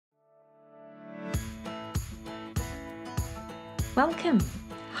Welcome.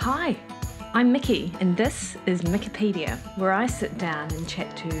 Hi, I'm Mikki, and this is Mikkipedia, where I sit down and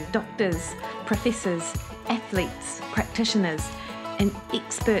chat to doctors, professors, athletes, practitioners, and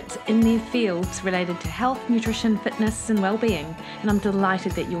experts in their fields related to health, nutrition, fitness, and well-being. And I'm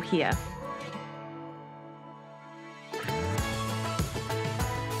delighted that you're here.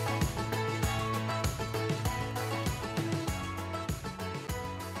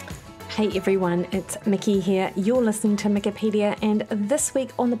 Hey everyone, it's Mikki here. You're listening to Mikkipedia, and this week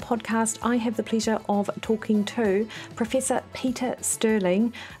on the podcast I have the pleasure of talking to Professor Peter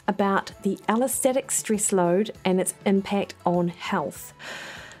Sterling about the allostatic stress load and its impact on health.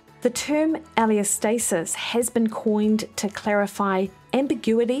 The term allostasis has been coined to clarify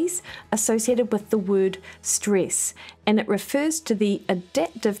ambiguities associated with the word stress, and it refers to the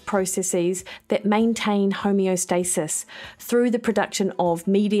adaptive processes that maintain homeostasis through the production of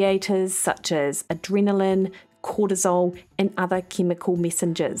mediators such as adrenalin, cortisol, and other chemical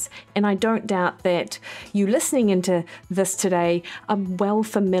messengers. And I don't doubt that you listening into this today are well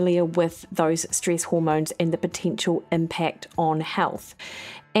familiar with those stress hormones and the potential impact on health.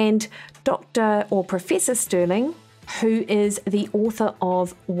 And Dr. or Professor Sterling, who is the author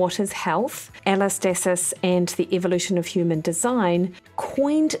of What is Health, Allostasis and the Evolution of Human Design,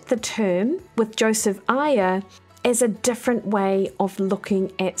 coined the term with Joseph Ayer as a different way of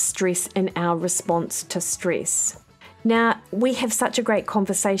looking at stress and our response to stress. Now, we have such a great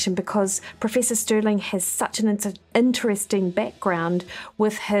conversation because Professor Sterling has such an interesting background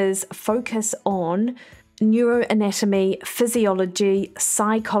with his focus on neuroanatomy, physiology,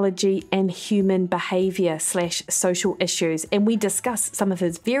 psychology, and human behaviour / social issues. And we discuss some of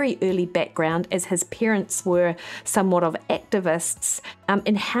his very early background as his parents were somewhat of activists,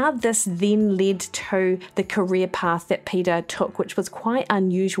 and how this then led to the career path that Peter took, which was quite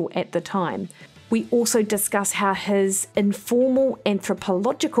unusual at the time. We also discuss how his informal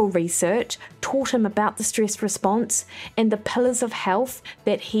anthropological research taught him about the stress response and the pillars of health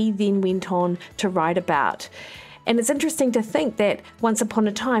that he then went on to write about. And it's interesting to think that once upon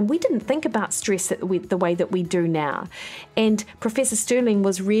a time, we didn't think about stress the way that we do now. And Professor Sterling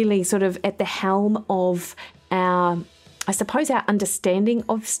was really sort of at the helm of our understanding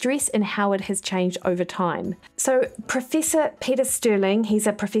of stress and how it has changed over time. So Professor Peter Sterling, he's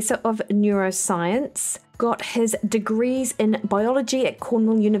a professor of neuroscience, got his degrees in biology at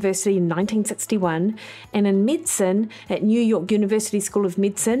Cornell University in 1961 and in medicine at New York University School of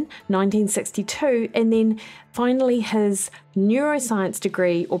Medicine 1962, and then finally his neuroscience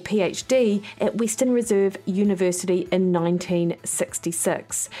degree or PhD at Western Reserve University in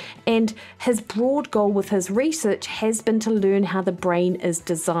 1966. And his broad goal with his research has been to learn how the brain is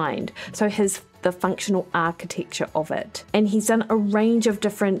designed, so the functional architecture of it. And he's done a range of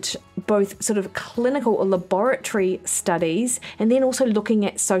different, both sort of clinical or laboratory studies, and then also looking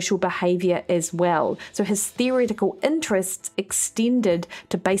at social behaviour as well. So his theoretical interests extended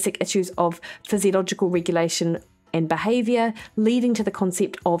to basic issues of physiological regulation and behaviour, leading to the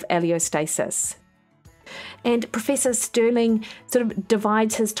concept of allostasis. And Professor Sterling sort of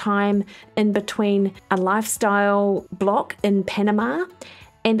divides his time in between a lifestyle block in Panama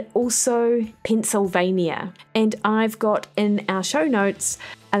and also Pennsylvania. And I've got in our show notes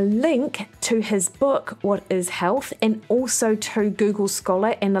a link to his book, What is Health, and also to Google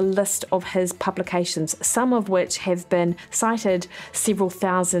Scholar and a list of his publications, some of which have been cited several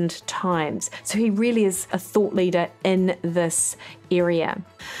thousand times. So he really is a thought leader in this area.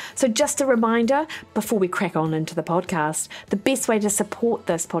 So just a reminder, before we crack on into the podcast, the best way to support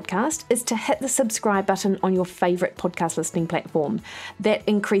this podcast is to hit the subscribe button on your favourite podcast listening platform. That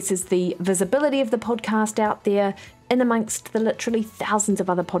increases the visibility of the podcast out there in amongst the literally thousands of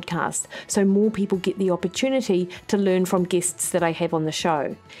other podcasts, so more people get the opportunity to learn from guests that I have on the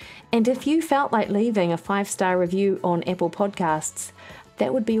show. And if you felt like leaving a 5-star review on Apple Podcasts,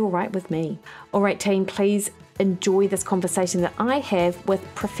 that would be all right with me. All right, team, please enjoy this conversation that I have with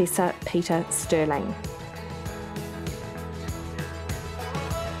Professor Peter Sterling.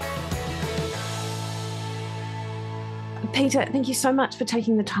 Peter, thank you so much for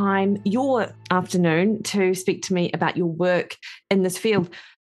taking the time, your afternoon, to speak to me about your work in this field.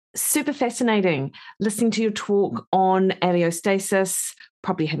 Super fascinating listening to your talk on allostasis.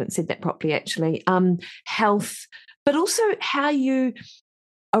 Probably haven't said that properly, actually. Health, but also how you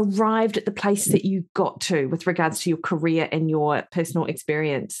arrived at the place that you got to with regards to your career and your personal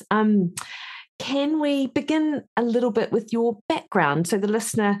experience. Can we begin a little bit with your background so the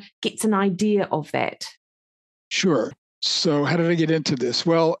listener gets an idea of that? Sure. So how did I get into this?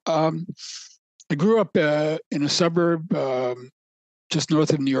 Well, I grew up in a suburb just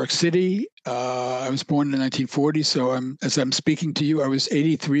north of New York City. I was born in 1940, so as I'm speaking to you, I was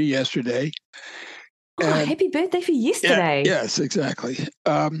 83 yesterday. Oh, happy birthday for yesterday. Yes, exactly.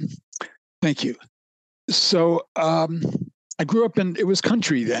 Thank you. So I grew up it was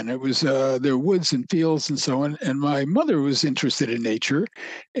country then. It was, there were woods and fields and so on. And my mother was interested in nature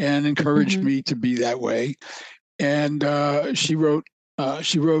and encouraged me to be that way. And she wrote,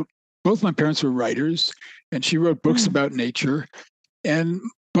 both my parents were writers, and she wrote books about nature. And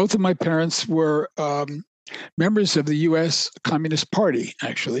both of my parents were members of the U.S. Communist Party,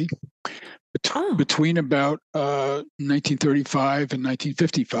 actually, between about 1935 and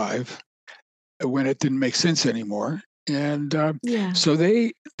 1955, when it didn't make sense anymore. And so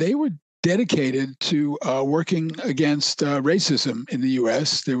they were dedicated to working against racism in the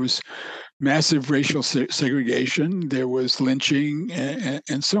U.S. There was massive racial segregation. There was lynching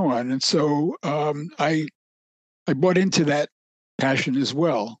and so on. And so I bought into that passion as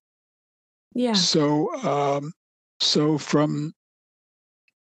well. Yeah. So from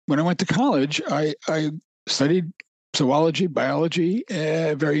when I went to college, I studied zoology, biology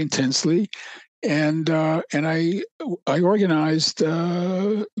very intensely, and I organized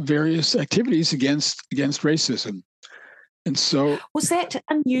various activities against racism. And so, was that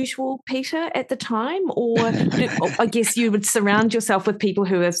unusual, Peter, at the time, or I guess you would surround yourself with people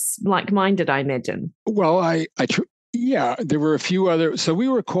who are like-minded, I imagine? Well, yeah, there were a few other. So we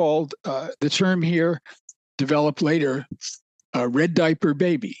were called, the term here developed later, red diaper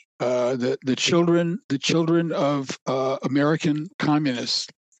baby, the children of American communists.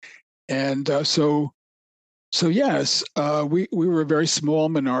 And so yes, we were a very small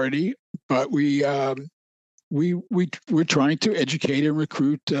minority, but we were trying to educate and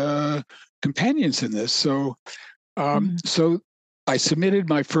recruit companions in this. So so I submitted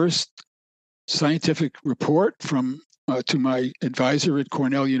my first scientific report to my advisor at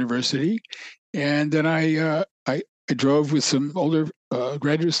Cornell University, and then I drove with some older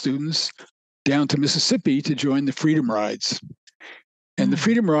graduate students down to Mississippi to join the Freedom Rides. And the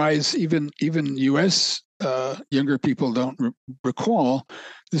Freedom Rides, even U.S. Younger people don't recall.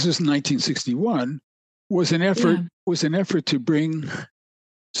 This is 1961. Was an effort to bring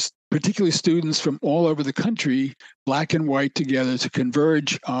particularly students from all over the country, black and white, together to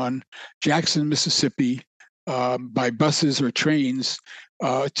converge on Jackson, Mississippi, by buses or trains,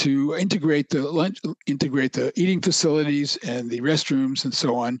 to integrate the eating facilities and the restrooms and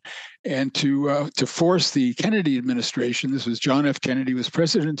so on, and to force the Kennedy administration. This was John F. Kennedy was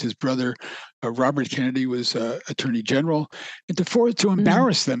president. His brother Robert Kennedy was Attorney General, and to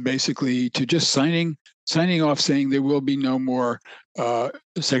embarrass them, basically, to just signing off saying there will be no more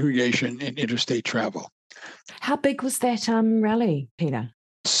segregation in interstate travel. How big was that rally, Peter?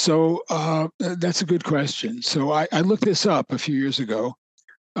 So that's a good question. So I looked this up a few years ago.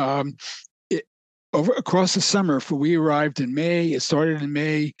 Across the summer, we arrived in May. It started in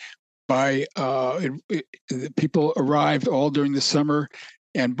May. People arrived all during the summer,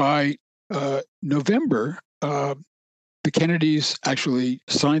 and by November, the Kennedys actually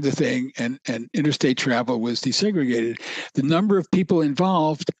signed the thing, and interstate travel was desegregated. The number of people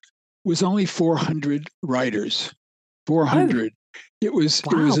involved was only 400 riders. 400. It was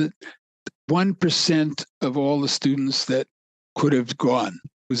 1% of all the students that could have gone.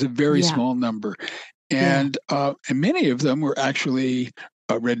 It was a very small number, and many of them were actually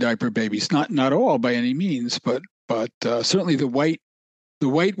red diaper babies. Not all by any means, but certainly the white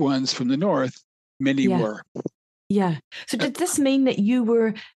ones from the north. Many were. Yeah. So did this mean that you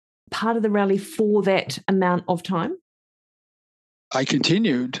were part of the rally for that amount of time? I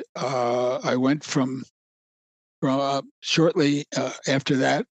continued. I went from shortly after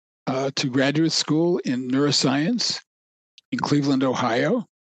that to graduate school in neuroscience in Cleveland, Ohio.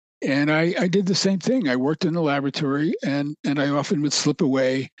 And I did the same thing. I worked in the laboratory, and I often would slip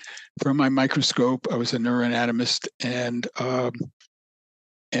away from my microscope. I was a neuroanatomist, and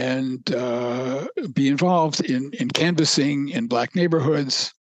be involved in canvassing in Black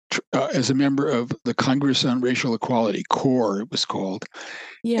neighborhoods as a member of the Congress on Racial Equality, CORE it was called.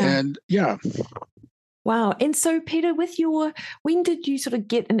 And Wow. And so, Peter, when did you sort of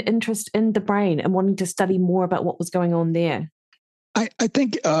get an interest in the brain and wanting to study more about what was going on there? I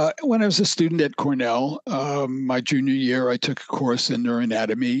think when I was a student at Cornell, my junior year, I took a course in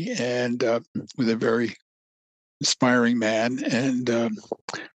neuroanatomy, and with a very inspiring man. And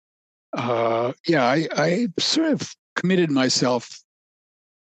I sort of committed my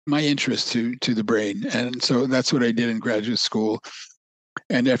interest to the brain. And so that's what I did in graduate school.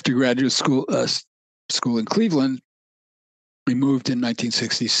 And after graduate school in Cleveland, we moved in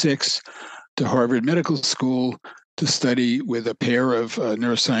 1966 to Harvard Medical School to study with a pair of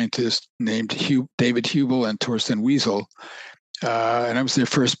neuroscientists named David Hubel and Torsten Wiesel. And I was their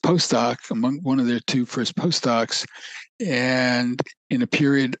first postdoc, one of their two first postdocs. And in a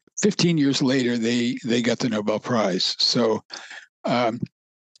period, 15 years later, they got the Nobel Prize. So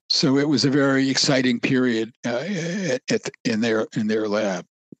it was a very exciting period in their lab.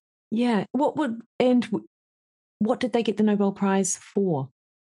 Yeah. What did they get the Nobel Prize for?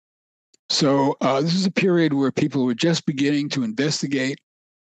 So this is a period where people were just beginning to investigate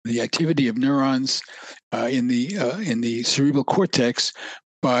the activity of neurons in the cerebral cortex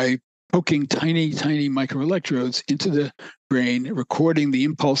by poking tiny microelectrodes into the brain, recording the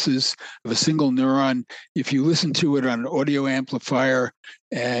impulses of a single neuron. If you listen to it on an audio amplifier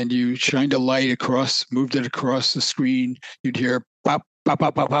and you shined a light moved it across the screen, you'd hear pop, pop,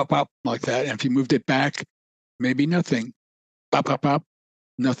 pop, pop, pop, pop, like that. And if you moved it back, maybe nothing. Pop, pop, pop,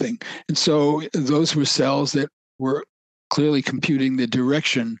 nothing. And so those were cells that were clearly computing the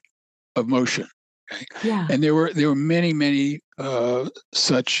direction of motion. Okay? Yeah. And there were many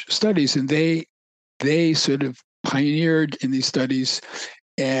such studies, and they sort of pioneered in these studies,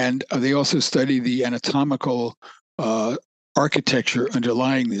 and they also studied the anatomical architecture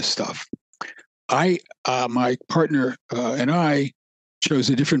underlying this stuff. My partner and I chose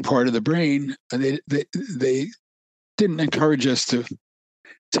a different part of the brain, and they didn't encourage us to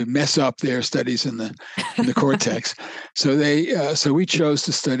mess up their studies in the cortex. So we chose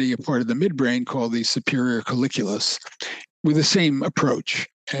to study a part of the midbrain called the superior colliculus with the same approach.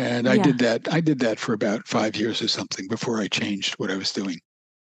 And I did that for about 5 years or something before I changed what I was doing.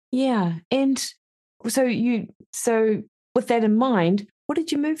 Yeah. And so with that in mind, what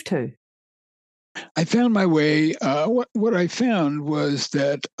did you move to? I found my way. What I found was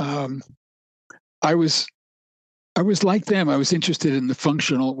that I was like them. I was interested in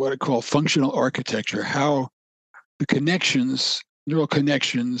the what I call functional architecture, how the neural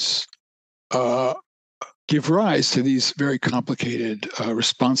connections, give rise to these very complicated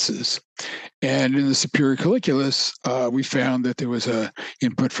responses. And in the superior colliculus, we found that there was an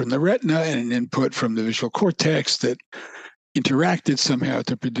input from the retina and an input from the visual cortex that interacted somehow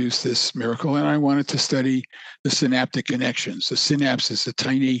to produce this miracle. And I wanted to study the synaptic connections. The synapse is a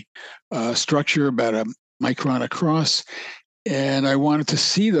tiny structure about a micron across, and I wanted to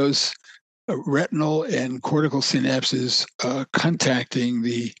see those retinal and cortical synapses contacting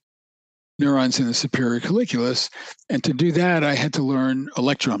the neurons in the superior colliculus. And to do that, I had to learn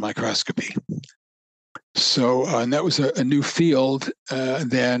electron microscopy. So, and that was a new field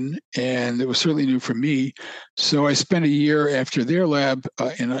then, and it was certainly new for me. So I spent a year after their lab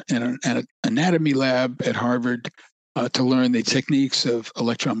in an anatomy lab at Harvard to learn the techniques of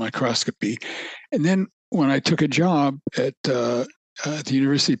electron microscopy. And then when I took a job at the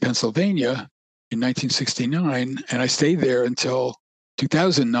University of Pennsylvania in 1969, and I stayed there until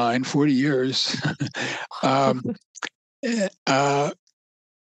 2009, 40 years, I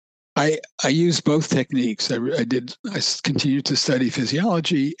used both techniques. I continued to study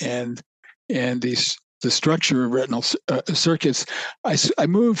physiology and the structure of retinal circuits. I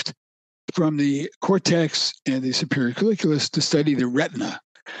moved from the cortex and the superior colliculus to study the retina.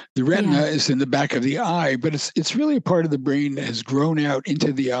 The retina is in the back of the eye, but it's really a part of the brain that has grown out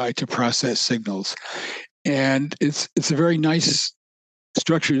into the eye to process signals. And it's a very nice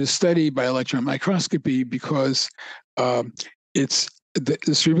structure to study by electron microscopy because it's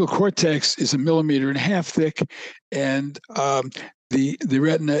the cerebral cortex is 1.5 millimeters thick, and the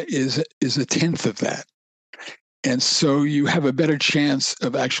retina is 1/10 of that. And so you have a better chance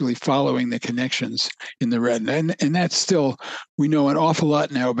of actually following the connections in the retina. And that's still, we know an awful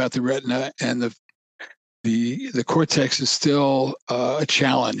lot now about the retina, and the cortex is still a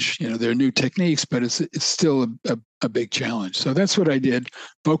challenge. There are new techniques, but it's still a big challenge. So that's what I did,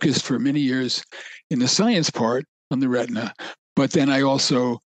 focused for many years in the science part on the retina. But then I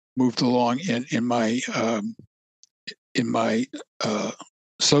also moved along in my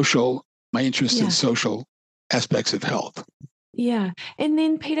interest in social aspects of health. Yeah. And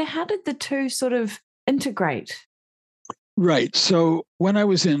then, Peter, how did the two sort of integrate? Right. So when I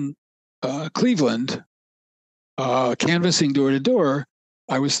was in Cleveland, canvassing door to door,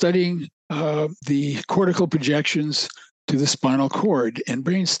 I was studying the cortical projections to the spinal cord and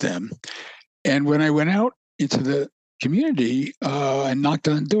brainstem. And when I went out into the community and knocked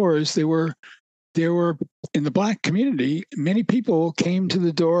on doors, there were in the Black community, many people came to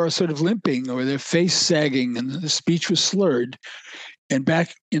the door sort of limping or their face sagging and the speech was slurred. And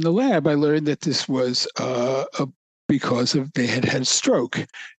back in the lab, I learned that this was because they had stroke.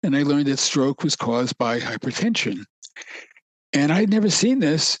 And I learned that stroke was caused by hypertension. And I'd never seen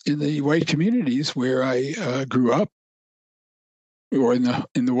this in the white communities where I grew up, or in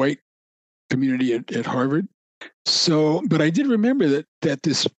the white community at Harvard. So, but I did remember that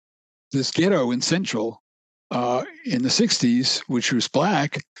this ghetto in Central in the '60s, which was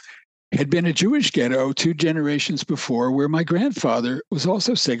black, had been a Jewish ghetto 2 generations before, where my grandfather was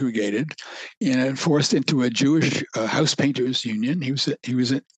also segregated and forced into a Jewish house painters union. He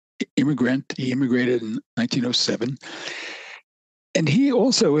was an immigrant. He immigrated in 1907. And he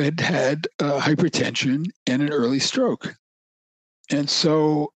also had hypertension and an early stroke. And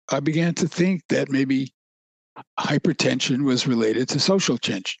so I began to think that maybe hypertension was related to social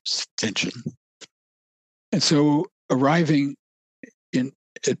tension. And so arriving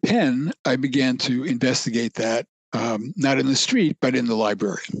at Penn, I began to investigate that, not in the street, but in the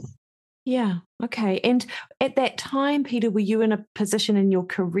library. Yeah. Okay. And at that time, Peter, were you in a position in your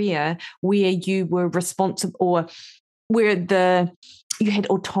career where you were responsible, or where you had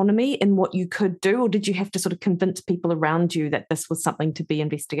autonomy in what you could do, or did you have to sort of convince people around you that this was something to be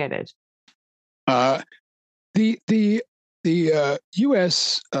investigated? The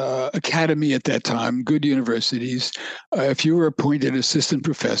U.S. Academy at that time, good universities, if you were appointed assistant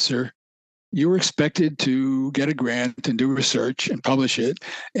professor, you were expected to get a grant and do research and publish it,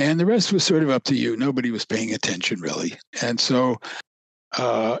 and the rest was sort of up to you. Nobody was paying attention, really. And so,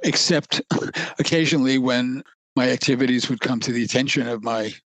 except occasionally when my activities would come to the attention of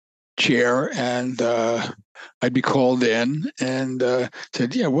my chair, and I'd be called in and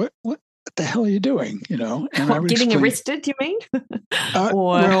said, "Yeah, what the hell are you doing?" And I would Getting explain, arrested, you mean?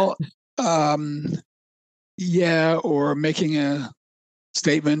 Or well, yeah, or making a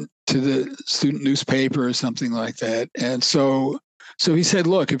statement to the student newspaper or something like that. And so he said,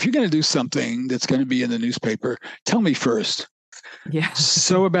 "Look, if you're going to do something that's going to be in the newspaper, tell me first." Yeah.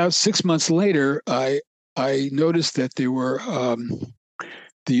 So about 6 months later, I noticed that there were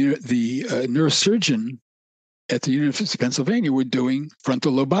the neurosurgeon at the University of Pennsylvania were doing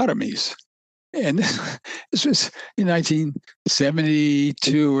frontal lobotomies. And this was in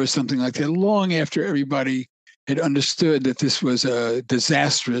 1972 or something like that, long after everybody had understood that this was a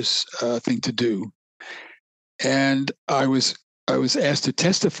disastrous thing to do. And I was asked to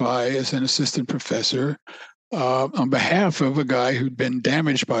testify as an assistant professor on behalf of a guy who'd been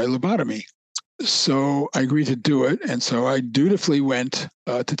damaged by lobotomy. So I agreed to do it. And so I dutifully went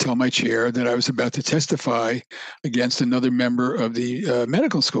to tell my chair that I was about to testify against another member of the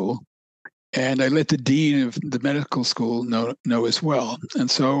medical school. And I let the dean of the medical school know as well. And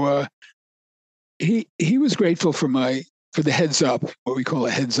so he was grateful for the heads up, what we call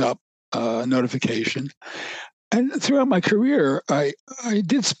a heads up notification. And throughout my career, I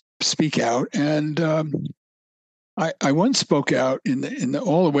did speak out, and I once spoke out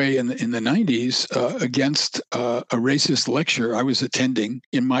all the way in the '90s against a racist lecture I was attending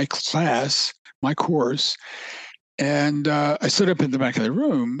in my class, my course, and I stood up in the back of the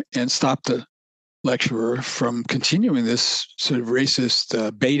room and stopped the lecturer from continuing this sort of racist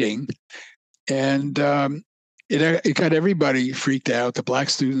baiting, and it got everybody freaked out. The black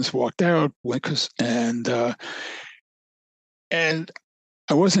students walked out, and I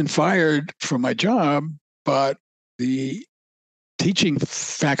wasn't fired from my job, but the teaching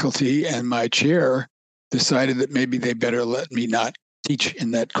faculty and my chair decided that maybe they better let me not teach in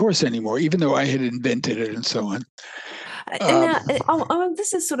that course anymore, even though I had invented it and so on. Now,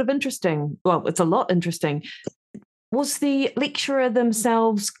 this is sort of interesting. Well, it's a lot interesting. Was the lecturer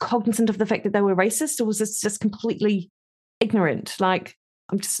themselves cognizant of the fact that they were racist, or was this just completely ignorant? Like,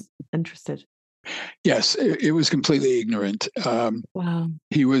 I'm just interested. Yes, it was completely ignorant. Wow.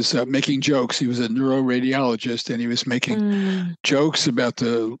 He was making jokes. He was a neuroradiologist, and he was making jokes about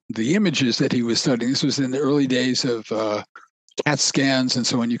the images that he was studying. This was in the early days of CAT scans and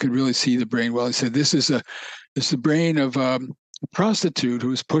so on. You could really see the brain. Well, he said, this is the brain of a prostitute who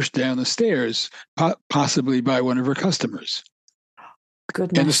was pushed down the stairs, possibly by one of her customers.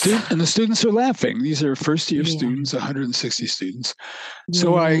 Goodness. And the students are laughing. These are first year students, 160 students.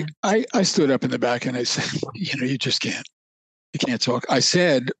 So I stood up in the back and I said, you can't talk. I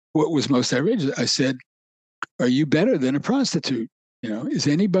said what was most outrageous. I said, "Are you better than a prostitute? Is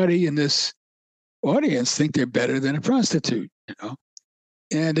anybody in this audience think they're better than a prostitute?"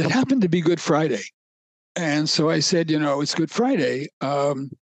 And it happened to be Good Friday. And so I said, it's Good Friday. Who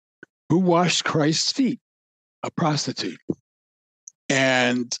washed Christ's feet? A prostitute.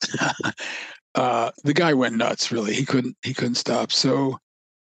 And the guy went nuts, really. He couldn't stop. So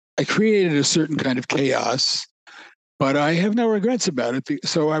I created a certain kind of chaos, but I have no regrets about it.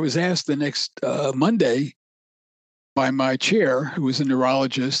 So I was asked the next Monday by my chair, who was a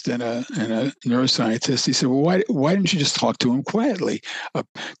neurologist and a neuroscientist. He said, "Well, why didn't you just talk to him quietly?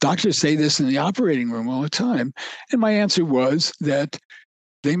 Doctors say this in the operating room all the time." And my answer was that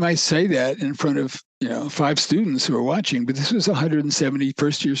they might say that in front of 5 students who are watching, but this was 170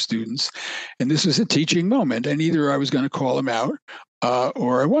 first-year students, and this was a teaching moment. And either I was going to call him out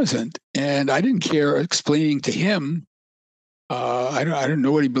or I wasn't. And I didn't care explaining to him. I don't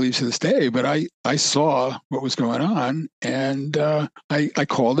know what he believes to this day, but I saw what was going on, and I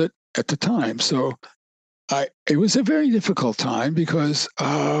called it at the time. So it was a very difficult time because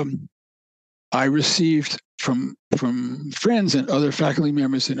I received from friends and other faculty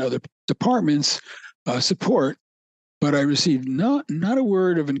members in other departments support, but I received not a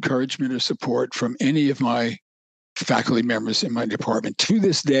word of encouragement or support from any of my faculty members in my department. To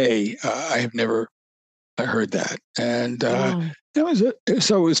this day, I have never heard that, and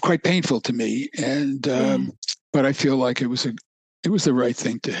so it was quite painful to me. And but I feel like it was the right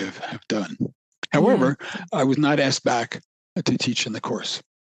thing to have done. However, I was not asked back to teach in the course.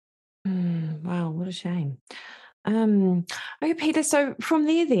 Wow, what a shame. Okay, Peter, so from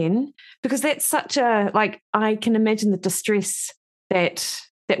there then, because that's such a, I can imagine the distress that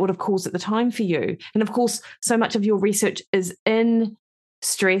would have caused at the time for you. And of course, so much of your research is in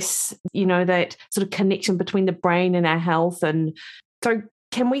stress, that sort of connection between the brain and our health. And so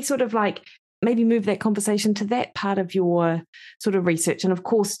can we sort of maybe move that conversation to that part of your sort of research? And of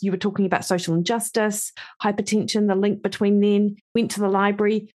course, you were talking about social injustice, hypertension, the link between them, went to the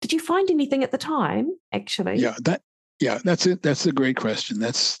library. Did you find anything at the time, actually? Yeah, that's it. That's a great question.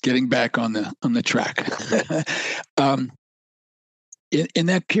 That's getting back on the track. In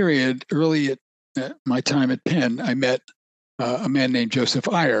that period, early at my time at Penn, I met a man named Joseph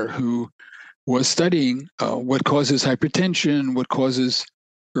Iyer, who was studying what causes hypertension, what causes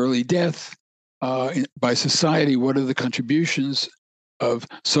early death by society, what are the contributions of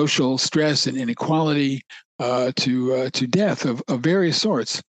social stress and inequality to death of various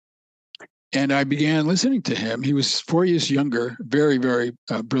sorts. And I began listening to him. He was 4 years younger, very, very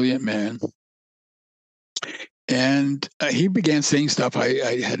brilliant man. And he began saying stuff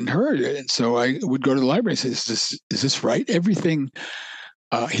I hadn't heard. And so I would go to the library and say, is this right? Everything.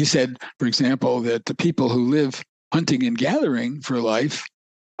 He said, for example, that the people who live hunting and gathering for life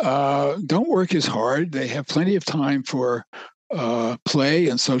don't work as hard. They have plenty of time for play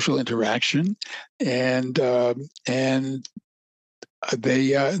and social interaction, and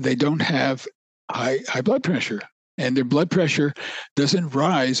they don't have high blood pressure. And their blood pressure doesn't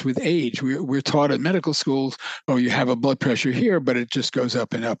rise with age. We're taught in medical schools, you have a blood pressure here, but it just goes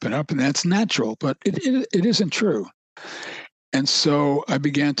up and up and up, and that's natural. But it isn't true. And so I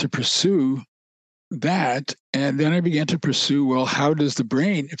began to pursue that, and then I began to pursue, well, how does the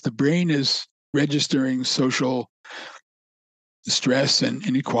brain, if the brain is registering social stress and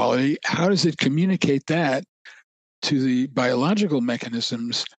inequality, how does it communicate that to the biological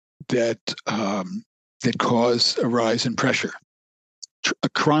mechanisms that cause a rise in pressure, a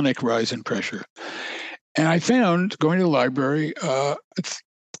chronic rise in pressure? And I found, going to the library, a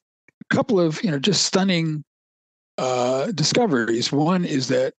couple of just stunning discoveries. One is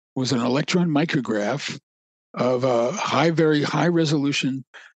that was an electron micrograph of a very high resolution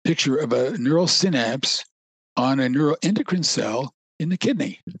picture of a neural synapse on a neuroendocrine cell in the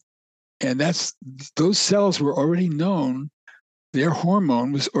kidney. And those cells were already known, their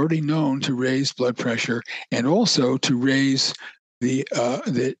hormone was already known to raise blood pressure and also to raise the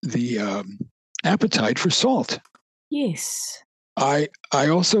appetite for salt. Yes. I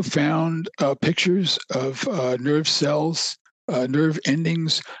also found pictures of nerve cells, nerve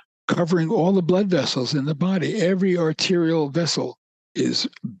endings covering all the blood vessels in the body. Every arterial vessel is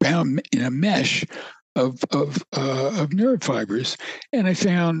bound in a mesh of nerve fibers, and I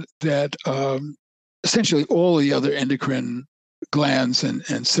found that essentially all the other endocrine glands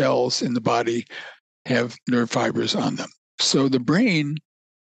and cells in the body have nerve fibers on them. So the brain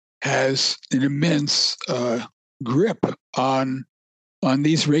has an immense grip on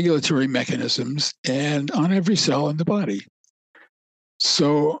these regulatory mechanisms and on every cell in the body.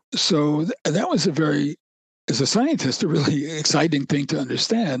 So that was as a scientist, a really exciting thing to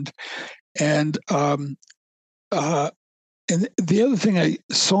understand. And and the other thing I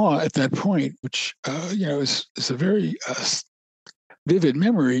saw at that point, which is a very vivid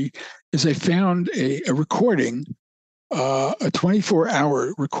memory, is I found a recording, a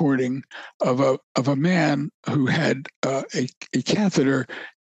 24-hour recording of a man who had a catheter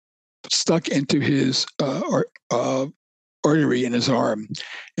stuck into his artery in his arm,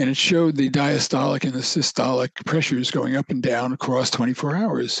 and it showed the diastolic and the systolic pressures going up and down across 24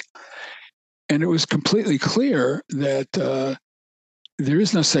 hours. And it was completely clear that there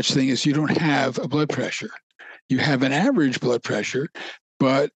is no such thing as you don't have a blood pressure. You have an average blood pressure,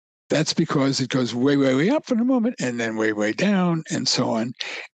 but that's because it goes way, way, way up for a moment and then way, way down and so on.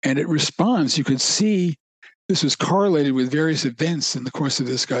 And it responds. You could see this was correlated with various events in the course of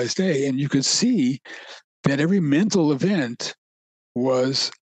this guy's day. And you could see that every mental event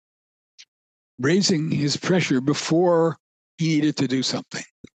was raising his pressure before he needed to do something.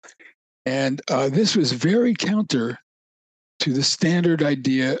 And this was very counter to the standard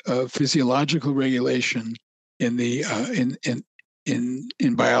idea of physiological regulation in the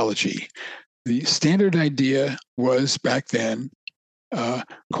in biology. The standard idea was back then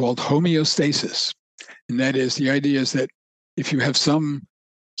called homeostasis, and that is the idea is that if you have some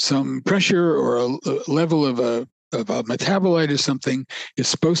pressure or a level of a metabolite or something, it's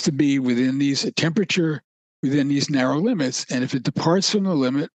supposed to be within these temperature within these narrow limits, and if it departs from the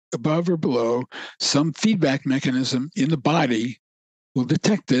limit above or below, some feedback mechanism in the body will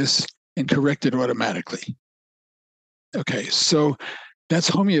detect this and correct it automatically. Okay, so that's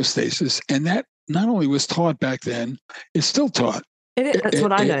homeostasis, and that not only was taught back then, it's still taught. That's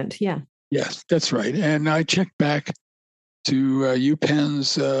what I learned, yeah. Yes, that's right. And I checked back to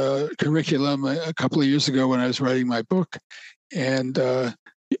UPenn's curriculum a couple of years ago when I was writing my book, and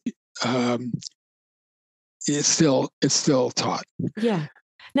it's still taught. Yeah.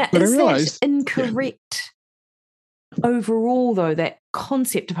 Now, but is I realized, that incorrect overall, though, that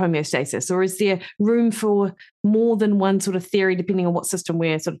concept of homeostasis, or is there room for more than one sort of theory depending on what system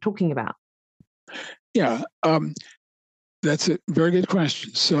we're sort of talking about? Yeah, that's a very good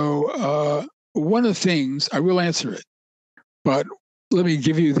question. So one of the things, I will answer it, but let me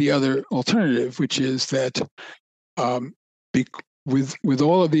give you the other alternative, which is that with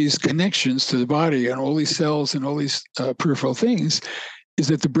all of these connections to the body and all these cells and all these peripheral things, is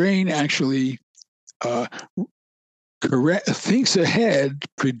that the brain actually thinks ahead,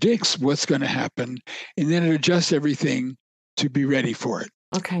 predicts what's going to happen, and then it adjusts everything to be ready for it.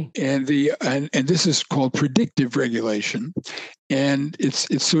 Okay. And and this is called predictive regulation, and it's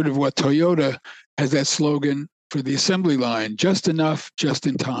sort of what Toyota has that slogan for the assembly line: just enough, just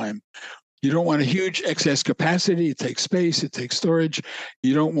in time. You don't want a huge excess capacity. It takes space. It takes storage.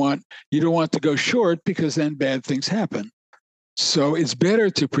 You don't want to go short because then bad things happen. So it's better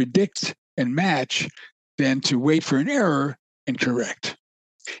to predict and match than to wait for an error and correct.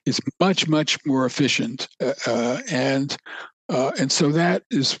 It's much, much more efficient, and so that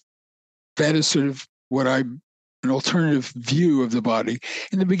is sort of what an alternative view of the body.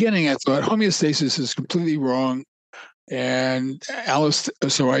 In the beginning, I thought homeostasis is completely wrong, and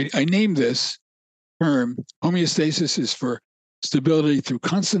so I named this term. Homeostasis is for stability through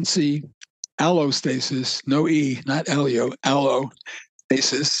constancy. Allostasis, no E, not allio,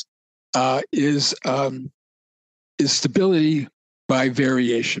 allostasis is stability by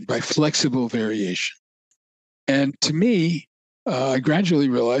variation, by flexible variation. And to me, I gradually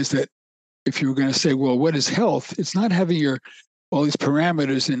realized that if you were going to say, well, what is health? It's not having all these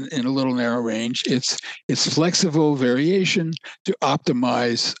parameters in a little narrow range. It's flexible variation to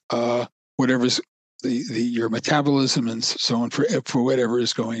optimize whatever's your metabolism and so on for whatever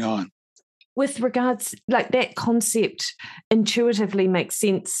is going on. With regards, like that concept intuitively makes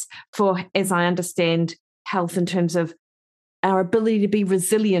sense for, as I understand, health in terms of our ability to be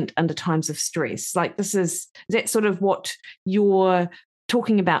resilient under times of stress. Like is that sort of what you're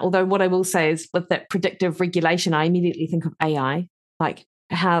talking about? Although what I will say is with that predictive regulation, I immediately think of AI, like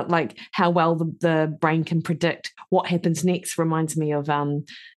how well the brain can predict what happens next reminds me of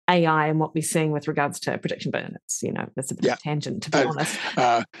AI and what we're seeing with regards to prediction. But it's, that's a bit of a tangent, to be honest.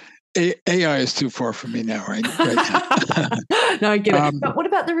 AI is too far for me now, right? No, I get it. But what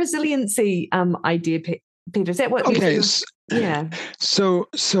about the resiliency idea, Peter? Is that what? Okay. Yeah. So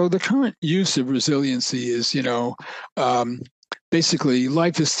the current use of resiliency is, basically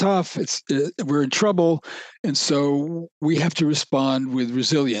life is tough. We're in trouble, and so we have to respond with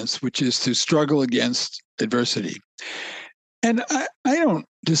resilience, which is to struggle against adversity. And I don't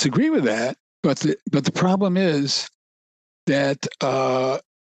disagree with that, but the problem is that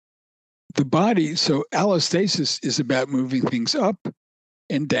the body. So allostasis is about moving things up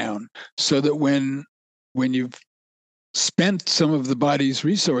and down, so that when you've spent some of the body's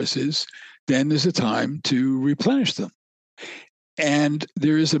resources, then there's a time to replenish them. And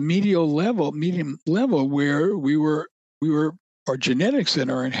there is a medium level where our genetics and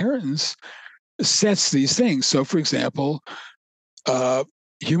our inheritance sets these things. So, for example,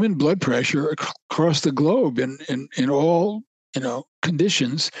 human blood pressure across the globe in all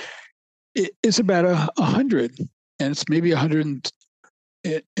conditions is about 100, and it's maybe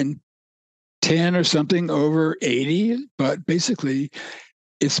 110 10 or something over 80, but basically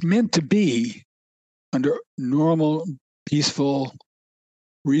it's meant to be under normal, peaceful,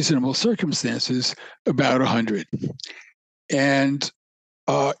 reasonable circumstances about 100. And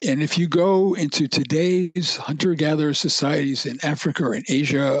if you go into today's hunter-gatherer societies in Africa or in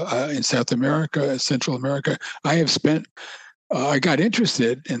Asia, in South America, Central America, I got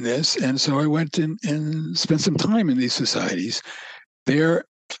interested in this, and so I went and spent some time in these societies. Their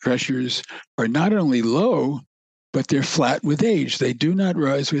pressures are not only low, but they're flat with age. They do not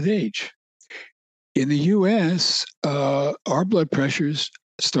rise with age. In the U.S., our blood pressures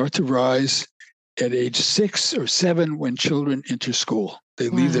start to rise at age 6 or 7 when children enter school. They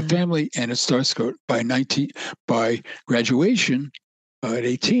leave the family, and it starts to go by graduation at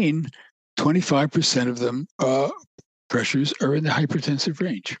 18. 25% of them pressures are in the hypertensive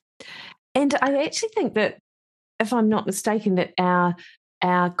range. And I actually think that, if I'm not mistaken, that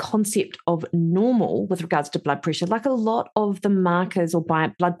our concept of normal with regards to blood pressure, like a lot of the markers or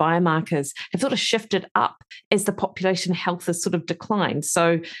blood biomarkers, have sort of shifted up as the population health has sort of declined.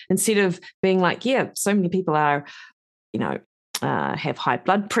 So instead of being like, so many people are, have high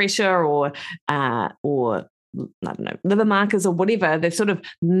blood pressure or I don't know, liver markers or whatever, they've sort of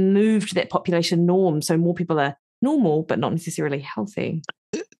moved that population norm. So more people are normal, but not necessarily healthy.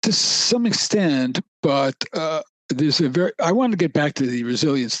 To some extent, but I want to get back to the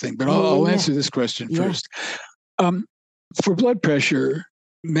resilience thing, but I'll answer this question first. For blood pressure,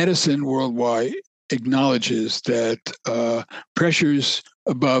 medicine worldwide acknowledges that pressures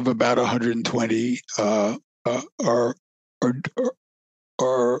above about 120 are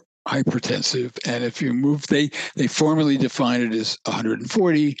hypertensive, and if you move, they formally define it as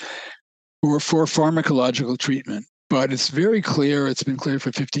 140 or for pharmacological treatment. But it's very clear, it's been clear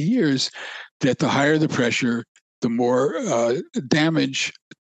for 50 years, that the higher the pressure, the more damage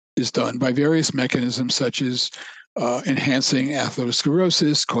is done by various mechanisms, such as enhancing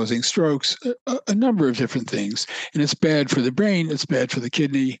atherosclerosis, causing strokes, a number of different things. And it's bad for the brain, it's bad for the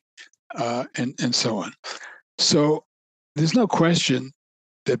kidney, and so on. So there's no question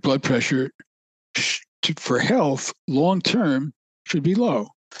that blood pressure for health long-term should be low.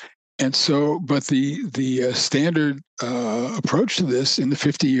 And so, but the standard approach to this in the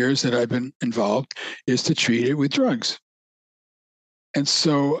 50 years that I've been involved is to treat it with drugs. And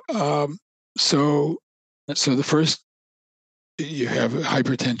so, so the first, you have a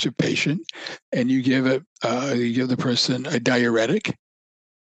hypertensive patient, and you give the person a diuretic,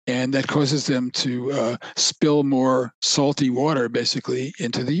 and that causes them to spill more salty water, basically,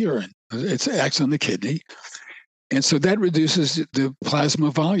 into the urine. It acts on the kidney. And so that reduces the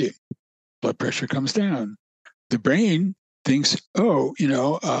plasma volume. Blood pressure comes down. The brain thinks, we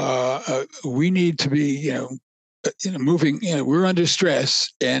need to be, moving. We're under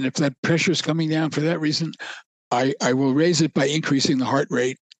stress, and if that pressure is coming down for that reason, I will raise it by increasing the heart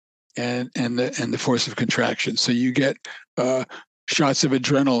rate and the force of contraction. So you get shots of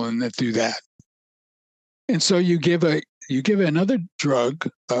adrenaline that do that. And so you give another drug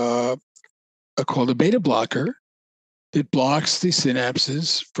called a beta blocker. It blocks the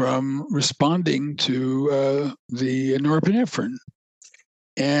synapses from responding to the norepinephrine.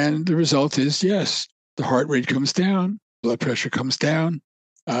 And the result is, yes, the heart rate comes down, blood pressure comes down,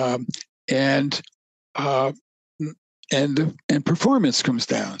 and performance comes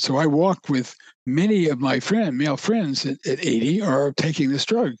down. So I walk with many of my male friends at 80 are taking this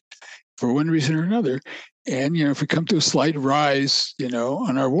drug for one reason or another. And, if we come to a slight rise,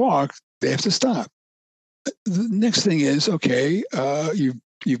 on our walk, they have to stop. The next thing is, okay,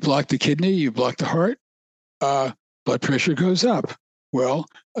 you've blocked the kidney, you've blocked the heart, blood pressure goes up. Well,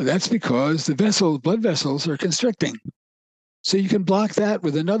 that's because the blood vessels are constricting. So you can block that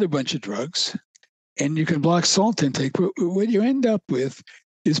with another bunch of drugs, and you can block salt intake. But what you end up with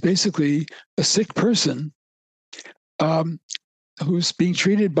is basically a sick person who's being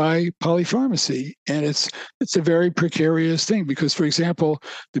treated by polypharmacy. And it's a very precarious thing because, for example,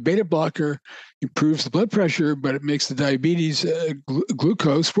 the beta blocker improves the blood pressure, but it makes the diabetes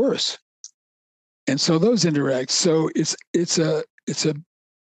glucose worse. And so those interact. So the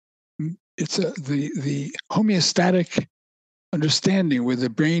homeostatic understanding where the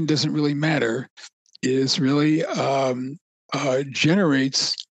brain doesn't really matter is really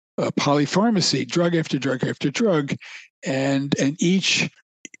generates polypharmacy, drug after drug after drug. And each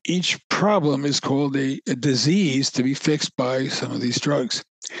problem is called a disease to be fixed by some of these drugs.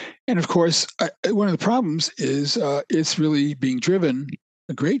 And of course, one of the problems is it's really being driven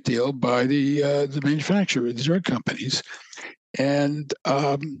a great deal by the manufacturer, the drug companies, and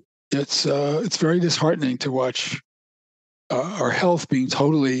it's very disheartening to watch our health being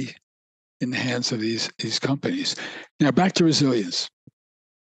totally in the hands of these companies. Now, back to resilience.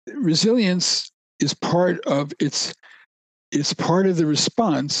 Resilience is part of it's part of the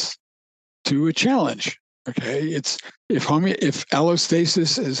response to a challenge. Okay, it's if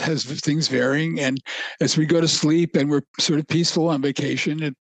allostasis has things varying, and as we go to sleep and we're sort of peaceful on vacation,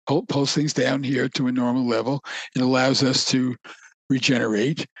 it pulls things down here to a normal level. It allows us to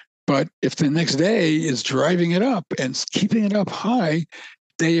regenerate. But if the next day is driving it up and keeping it up high,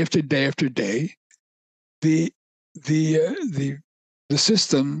 day after day after day, the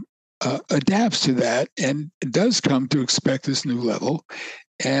system adapts to that and does come to expect this new level,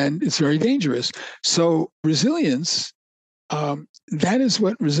 and it's very dangerous. So resilience, that is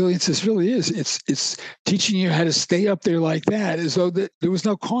what resilience really is. It's teaching you how to stay up there like that, as though there was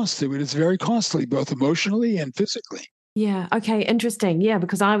no cost to it. It's very costly, both emotionally and physically. Yeah. Okay. Interesting. Yeah,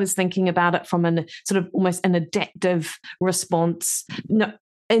 because I was thinking about it from an sort of almost an adaptive response. No,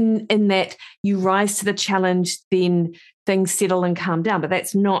 in that you rise to the challenge, then things settle and calm down. But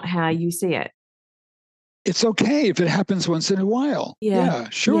that's not how you see it. It's okay if it happens once in a while. Yeah,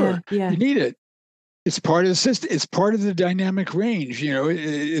 sure. Yeah. You need it. It's part of the system. It's part of the dynamic range.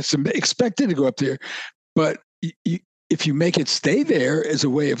 It's expected to go up there, but if you make it stay there as a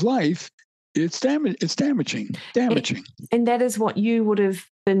way of life, it's damaging. And that is what you would have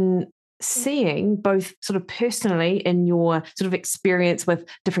been seeing, both sort of personally in your sort of experience with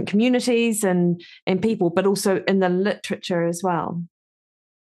different communities and people, but also in the literature as well.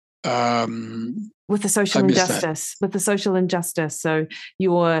 With the social injustice. So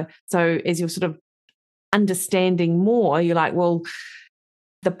as you're sort of understanding more, you're like, well,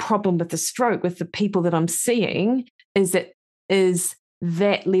 the problem with the stroke, with the people that I'm seeing, is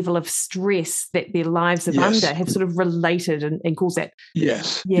that level of stress that their lives are under have sort of related and caused that.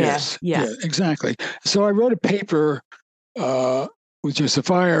 Yes, exactly. So I wrote a paper with Joseph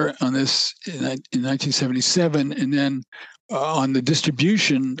Fire on this in 1977, and then on the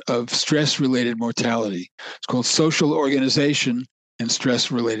distribution of stress-related mortality. It's called Social Organization and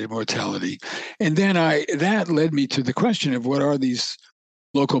Stress-Related Mortality. And then that led me to the question of what are these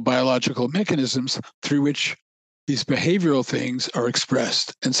local biological mechanisms through which these behavioral things are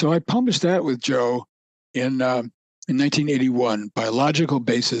expressed. And so I published that with Joe in 1981, Biological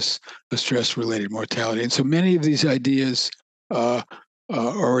Basis of Stress-Related Mortality. And so many of these ideas are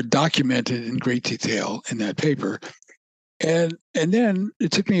documented in great detail in that paper. And then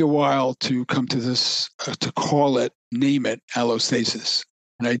it took me a while to come to this, to name it allostasis.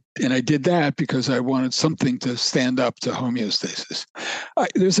 And I did that because I wanted something to stand up to homeostasis.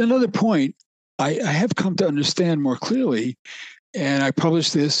 There's another point I have come to understand more clearly, and I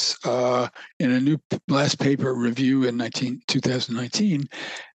published this in a new last paper review in 2019,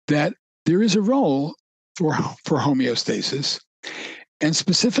 that there is a role for homeostasis, and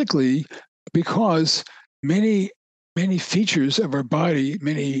specifically because many features of our body,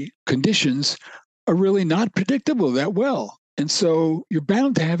 many conditions are really not predictable that well. And so you're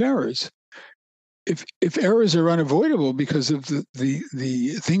bound to have errors. If errors are unavoidable because of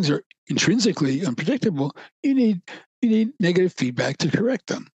the things are intrinsically unpredictable, you need negative feedback to correct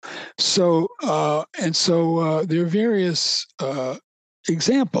them. So there are various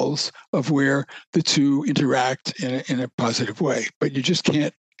examples of where the two interact in a positive way, but you just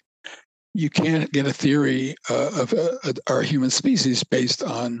can't get a theory of our human species based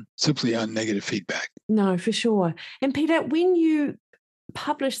simply on negative feedback. No, for sure. And Peter, when you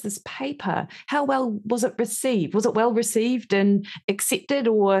published this paper, how well was it received? Was it well received and accepted,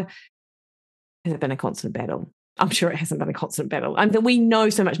 or has it been a constant battle? I'm sure it hasn't been a constant battle. I mean, we know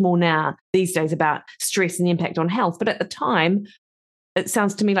so much more now these days about stress and the impact on health, but at the time, it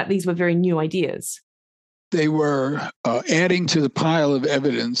sounds to me like these were very new ideas. They were adding to the pile of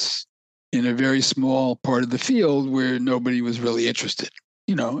evidence in a very small part of the field where nobody was really interested.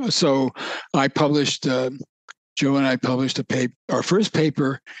 So I published, Joe and I published our first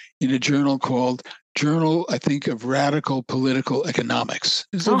paper in a journal called Journal, I think, of Radical Political Economics.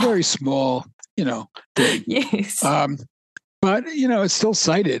 It's a very small, thing. Yes. But, it's still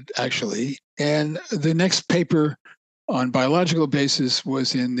cited, actually. And the next paper on biological basis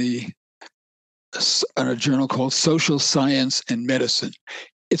was in a journal called Social Science and Medicine.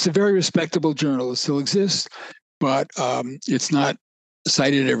 It's a very respectable journal. It still exists, but it's not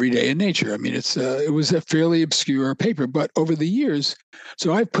cited every day in Nature. I mean, it was a fairly obscure paper, but over the years,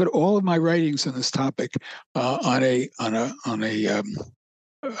 so I've put all of my writings on this topic on a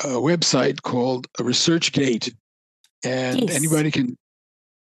website called ResearchGate, and anybody can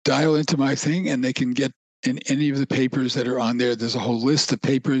dial into my thing, and they can get in any of the papers that are on there. There's a whole list of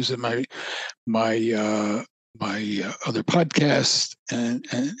papers in my other podcasts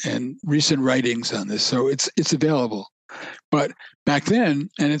and recent writings on this. So it's available. But back then,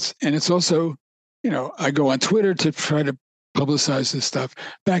 and it's also, I go on Twitter to try to publicize this stuff.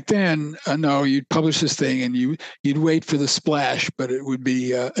 Back then, no, you'd publish this thing and you'd wait for the splash, but it would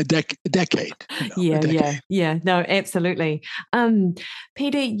be a decade. Yeah. No, absolutely.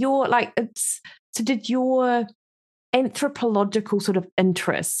 Peter, so did your anthropological sort of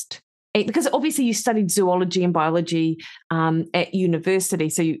interest, because obviously you studied zoology and biology at university,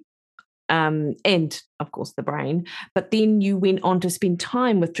 so you and of course the brain, but then you went on to spend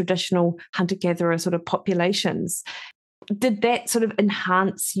time with traditional hunter-gatherer sort of populations. Did that sort of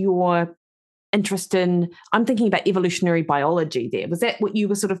enhance your interest in, I'm thinking about evolutionary biology there. Was that what you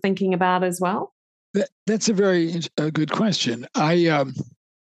were sort of thinking about as well? That's a very good question. I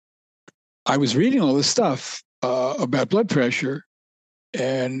was reading all this stuff about blood pressure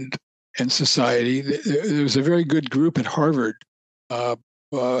and society. There was a very good group at Harvard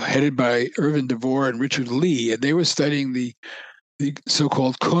headed by Irvin DeVore and Richard Lee, and they were studying the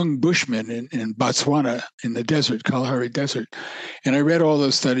so-called Kung Bushmen in Botswana, in the desert, Kalahari Desert. And I read all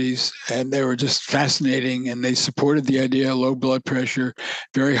those studies, and they were just fascinating, and they supported the idea of low blood pressure,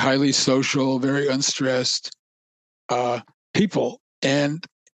 very highly social, very unstressed people. And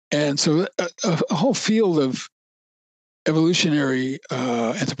so a whole field of evolutionary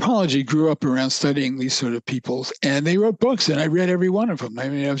anthropology grew up around studying these sort of peoples, and they wrote books, and I read every one of them. I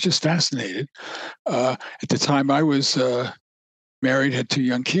mean, I was just fascinated. At the time, I was married, had 2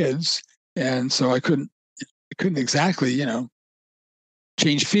 young kids, and so I couldn't exactly,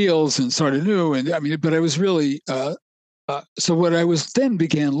 change fields and start anew. And I mean, but I was really so what I was then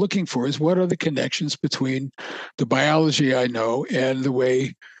began looking for is what are the connections between the biology I know and the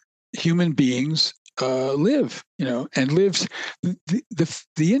way human beings live, and lived. The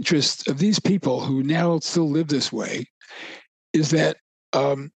interest of these people who now still live this way is that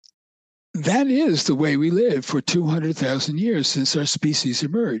that is the way we lived for 200,000 years since our species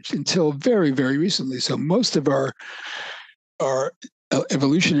emerged until very, very recently. So most of our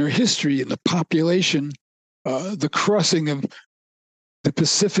evolutionary history and the population, the crossing of the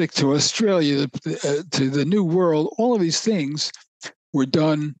Pacific to Australia, to the New World, all of these things were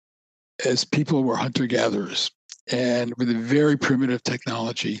done as people were hunter-gatherers and with a very primitive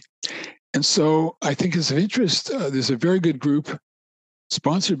technology. And so I think it's of interest. There's a very good group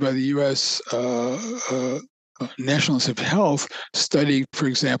sponsored by the U.S. National Institute of Health studying, for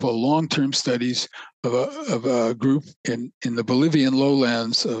example, long-term studies of a group in the Bolivian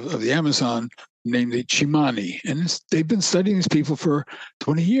lowlands of the Amazon named the Chimani. And they've been studying these people for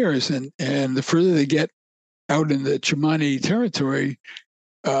 20 years. And the further they get out in the Chimani territory,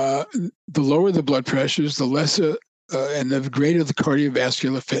 the lower the blood pressures, the lesser and the greater the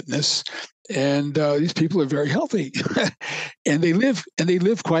cardiovascular fitness. And these people are very healthy, and they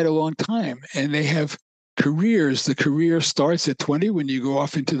live quite a long time, and they have careers. The career starts at 20 when you go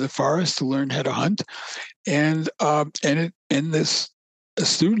off into the forest to learn how to hunt, and this a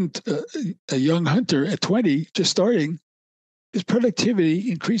student, a young hunter at 20, just starting, his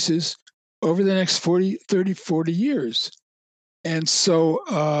productivity increases over the next 40 years. And so,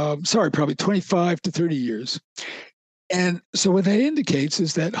 probably 25 to 30 years. And so what that indicates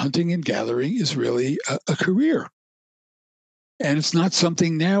is that hunting and gathering is really a career. And it's not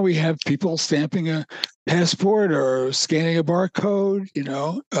something now we have people stamping a passport or scanning a barcode,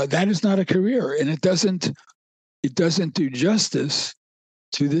 that is not a career. And it doesn't do justice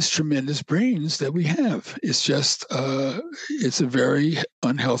to this tremendous brains that we have. It's just, it's a very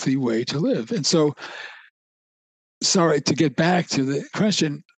unhealthy way to live. And so, sorry, to get back to the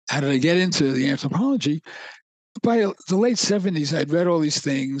question, how did I get into the anthropology? By the late 70s, I'd read all these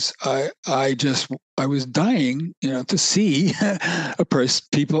things. I was dying, to see a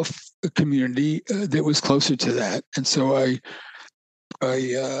community that was closer to that. And so I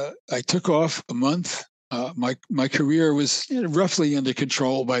took off a month. My career was roughly under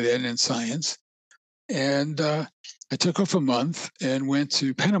control by then in science, and I took off a month and went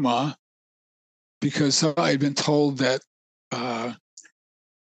to Panama because I had been told that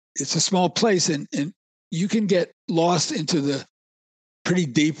it's a small place and you can get lost into the pretty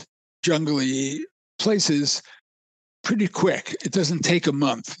deep, jungly places pretty quick. It doesn't take a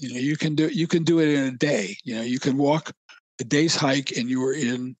month. You can do it in a day. You can walk a day's hike and you were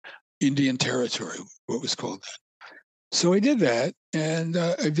in Indian territory, what was called that. So I did that, and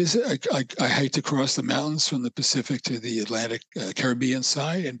I hiked across the mountains from the Pacific to the Atlantic, Caribbean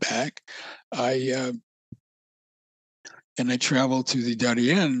side and back. I traveled to the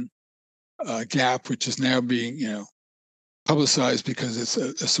Darien gap, which is now being, publicized because it's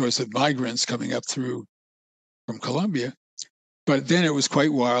a source of migrants coming up through from Colombia. But then it was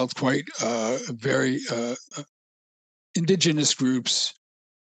quite wild, quite very indigenous groups,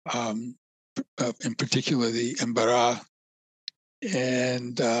 in particular the Mbara,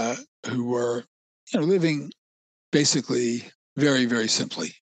 and who were living basically very, very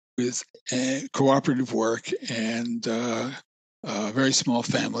simply with cooperative work and very small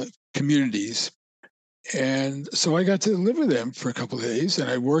family communities. And so I got to live with them for a couple of days, and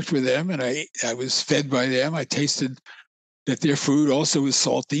I worked with them, and I was fed by them. I tasted that their food also is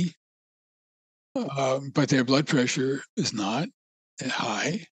salty, but their blood pressure is not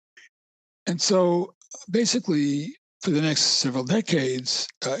high. And so basically, for the next several decades,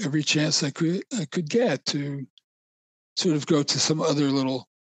 every chance I could get to sort of go to some other little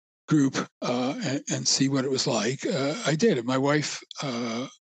group and see what it was like, I did. And my wife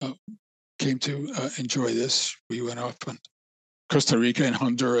came to enjoy this. We went off on Costa Rica and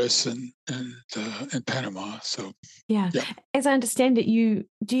Honduras and Panama. So yeah. As I understand it,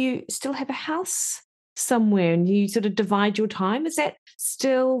 do you still have a house somewhere, and you sort of divide your time? Is that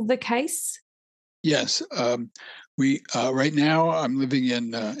still the case? Yes. We right now I'm living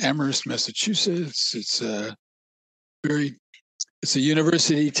in Amherst, Massachusetts. It's a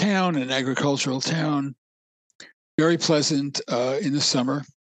university town, an agricultural town. Very pleasant in the summer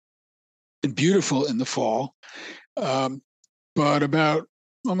and beautiful in the fall. But about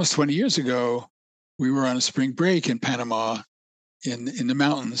almost 20 years ago, we were on a spring break in Panama, in the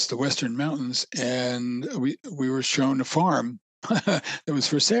mountains, the western mountains, and we were shown a farm that was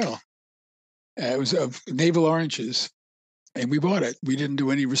for sale. It was of navel oranges, and we bought it. We didn't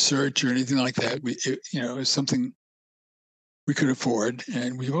do any research or anything like that. It was something we could afford,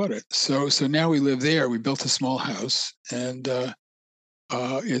 and we bought it. So now we live there. We built a small house, and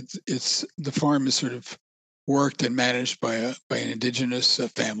it's the farm is sort of worked and managed by an indigenous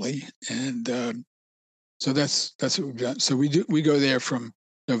family, and so that's what we've done. So we go there from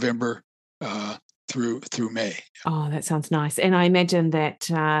November through May. Oh, that sounds nice. And I imagine that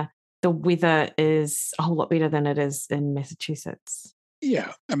the weather is a whole lot better than it is in Massachusetts.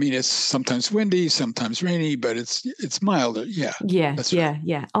 Yeah, I mean, it's sometimes windy, sometimes rainy, but it's milder. Yeah, that's right.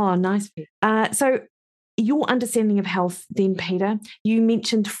 Yeah. Oh, nice. So your understanding of health then, Peter, you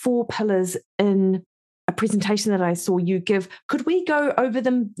mentioned 4 pillars in a presentation that I saw you give. Could we go over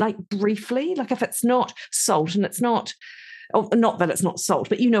them like briefly? Like if it's not salt and it's not that it's not salt,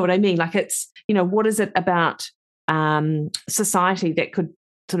 but you know what I mean? Like it's, what is it about society that could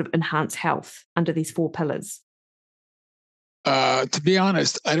sort of enhance health under these 4 pillars? To be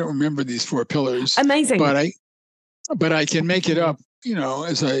honest, I don't remember these 4 pillars. Amazing. But I can make it up,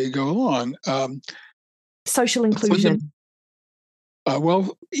 as I go along. Social inclusion.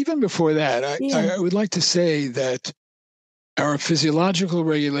 Well, even before that, I would like to say that our physiological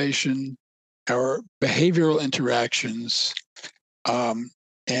regulation, our behavioral interactions,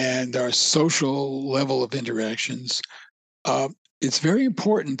 and our social level of interactions, it's very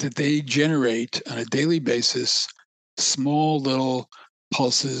important that they generate on a daily basis small little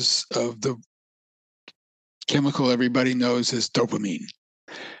pulses of the chemical everybody knows as dopamine,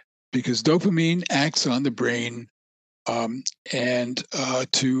 because dopamine acts on the brain, and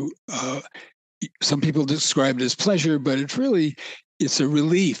some people describe it as pleasure, but it's a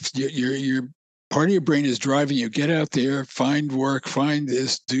relief. Your part of your brain is driving you. Get out there, find work, find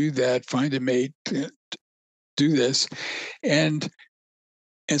this, do that, find a mate, do this, and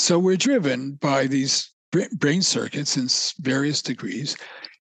so we're driven by these brain circuits in various degrees.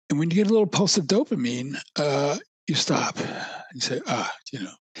 And when you get a little pulse of dopamine, you stop. You say,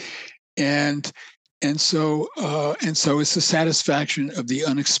 and so it's the satisfaction of the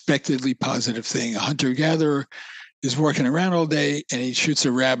unexpectedly positive thing. A hunter-gatherer is working around all day and he shoots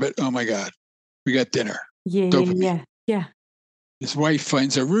a rabbit. Oh my God, we got dinner. Yeah. His wife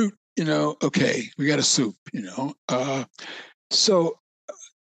finds a root. Okay, we got a soup. So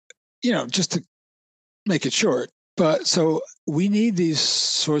just to make it short. But so we need these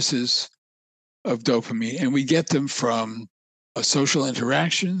sources of dopamine, and we get them from social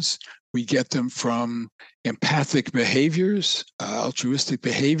interactions. We get them from empathic behaviors, altruistic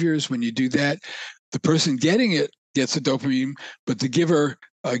behaviors. When you do that, the person getting it gets the dopamine, but the giver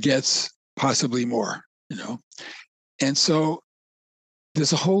gets possibly more, And so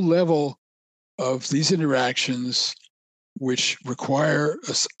there's a whole level of these interactions which require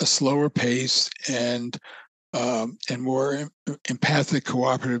a slower pace and more empathic,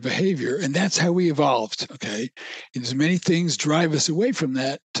 cooperative behavior. And that's how we evolved, okay? And as many things drive us away from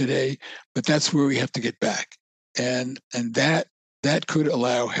that today, but that's where we have to get back. And that could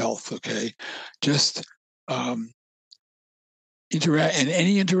allow health, okay? Just any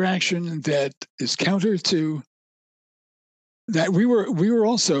interaction that is counter to that we were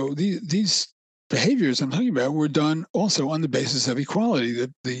also these behaviors I'm talking about were done also on the basis of equality.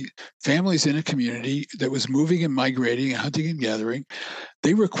 The families in a community that was moving and migrating and hunting and gathering,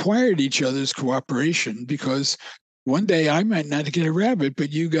 they required each other's cooperation, because one day I might not get a rabbit,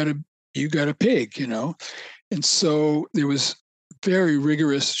 but you got a pig, And so there was very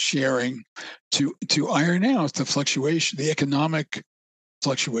rigorous sharing to iron out the fluctuation, the economic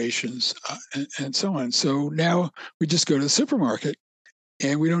fluctuations, and so on. So now we just go to the supermarket,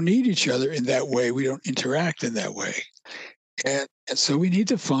 and we don't need each other in that way. We don't interact in that way. And so we need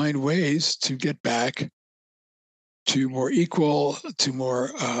to find ways to get back to more equal, to more,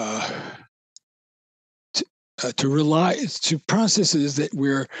 to rely, to processes that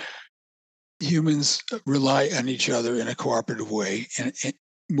where humans rely on each other in a cooperative way, and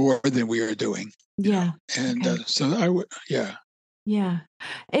more than we are doing. Yeah. And okay. So I would, yeah. Yeah.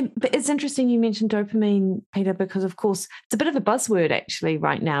 But it's interesting you mentioned dopamine, Peter, because of course it's a bit of a buzzword actually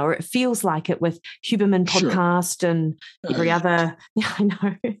right now, or it feels like it with Huberman podcast and every other, yeah, I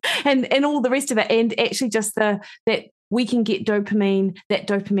know, and all the rest of it. And actually just that we can get dopamine, that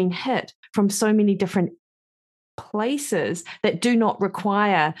dopamine hit from so many different places that do not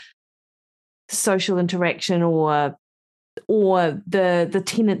require social interaction or the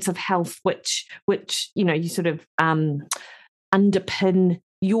tenets of health, which you sort of underpin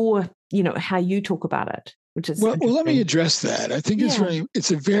your, how you talk about it, which is well. Let me address that. I think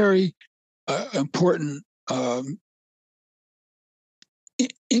it's a very important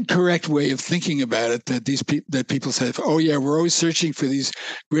incorrect way of thinking about it. That people say, "Oh yeah, we're always searching for these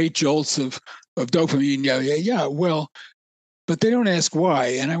great jolts of dopamine." Yeah. Well, but they don't ask why,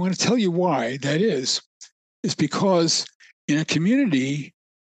 and I want to tell you why that is. Is because in a community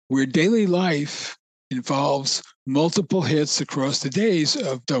where daily life involves multiple hits across the days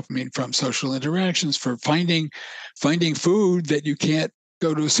of dopamine from social interactions, for finding food that you can't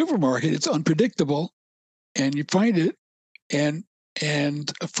go to a supermarket, it's unpredictable, and you find it, and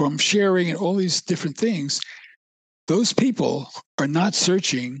from sharing and all these different things, those people are not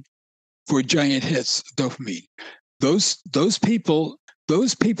searching for giant hits of dopamine. Those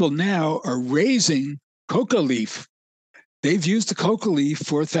people now are raising coca leaf. They've used the coca leaf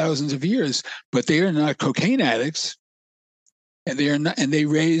for thousands of years, but they are not cocaine addicts, and they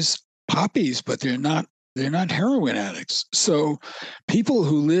raise poppies, but they're not heroin addicts. So people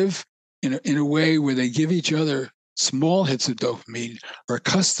who live in a way where they give each other small hits of dopamine are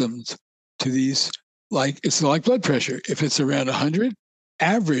accustomed to these. It's like blood pressure. If it's around 100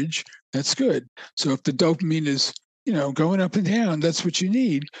 average, that's good. So if the dopamine is going up and down, that's what you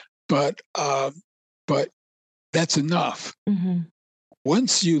need. But that's enough. Mm-hmm.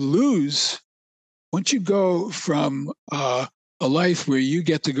 Once you go from a life where you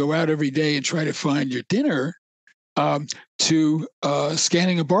get to go out every day and try to find your dinner, to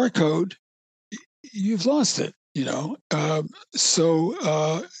scanning a barcode, you've lost it. So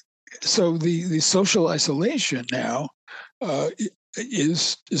the social isolation now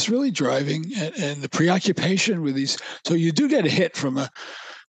is really driving, and the preoccupation with these. So you do get a hit from a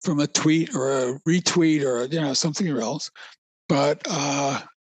tweet or a retweet or something else, but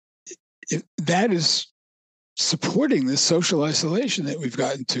that is supporting this social isolation that we've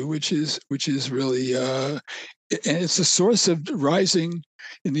gotten to, which is really and it's a source of rising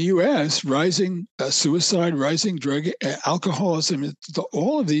in the U.S. rising suicide, rising drug alcoholism.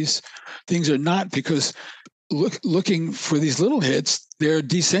 All of these things are not because looking for these little hits. They're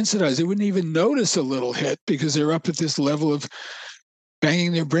desensitized. They wouldn't even notice a little hit because they're up at this level of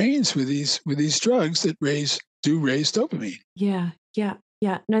banging their brains with these drugs that raise dopamine. Yeah.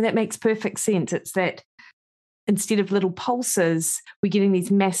 No, that makes perfect sense. It's that instead of little pulses, we're getting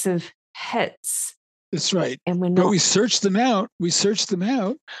these massive hits. That's right. And we're not. But we search them out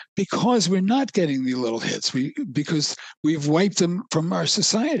because we're not getting the little hits. Because we've wiped them from our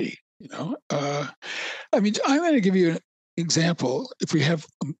society. I'm going to give you an example if we have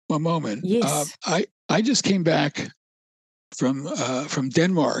a moment. Yes. I just came back from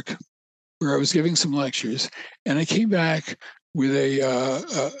Denmark, where I was giving some lectures, and I came back with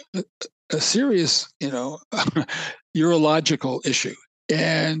a serious, urological issue.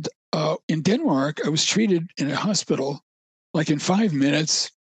 And in Denmark, I was treated in a hospital, like in 5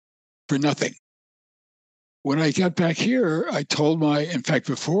 minutes, for nothing. When I got back here, I told in fact,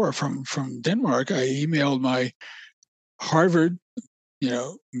 before from Denmark, I emailed my Harvard,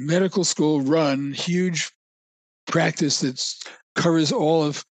 medical school run huge practice that covers all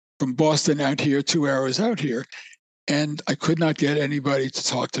of from Boston out here, 2 hours out here, and I could not get anybody to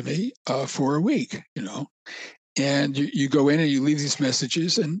talk to me for a week. And you go in and you leave these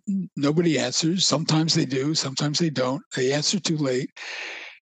messages and nobody answers. Sometimes they do, sometimes they don't. They answer too late.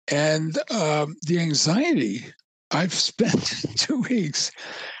 And the anxiety, I've spent 2 weeks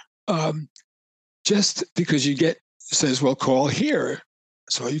just because it says, well, call here.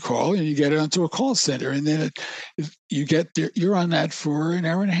 So you call and you get onto a call center, and then you're on that for an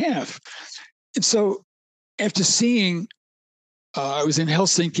hour and a half. And so after seeing, I was in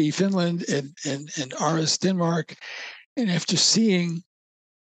Helsinki, Finland, and Aarhus, Denmark, and after seeing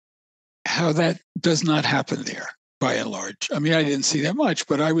how that does not happen there, by and large. I mean, I didn't see that much,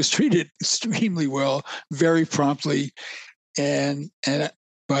 but I was treated extremely well, very promptly, and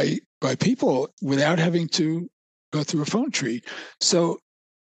by people without having to go through a phone tree. So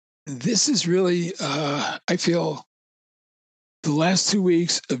this is really, I feel, the last 2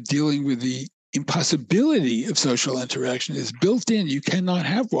 weeks of dealing with the impossibility of social interaction is built in. You cannot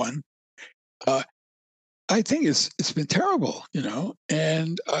have one. I think it's been terrible,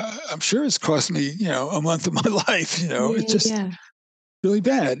 and I'm sure it's cost me, a month of my life. It's just really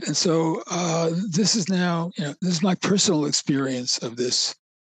bad. And so this is now, this is my personal experience of this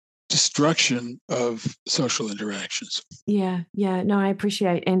destruction of social interactions. Yeah. No, I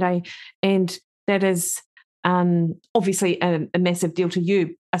appreciate, and that is obviously a massive deal to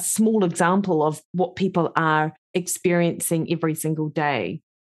you. A small example of what people are experiencing every single day.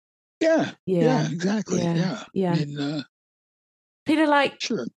 Yeah, exactly. Yeah. I mean, Peter,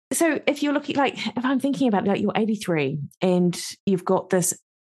 sure. So if you're looking, if I'm thinking about you're 83 and you've got this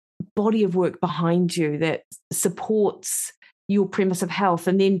body of work behind you that supports your premise of health,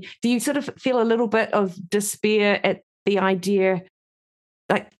 and then do you sort of feel a little bit of despair at the idea,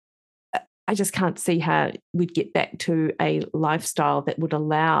 I just can't see how we'd get back to a lifestyle that would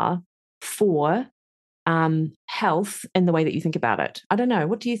allow for health in the way that you think about it? I don't know.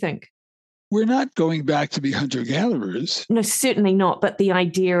 What do you think? We're not going back to be hunter-gatherers. No, certainly not. But the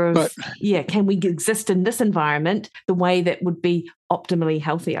idea of, can we exist in this environment the way that would be optimally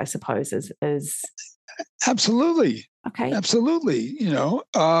healthy, I suppose, is... Absolutely. Okay. Absolutely.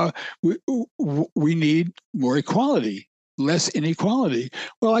 We need more equality, less inequality.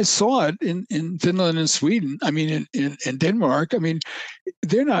 Well, I saw it in Finland and Sweden. I mean, in Denmark. I mean,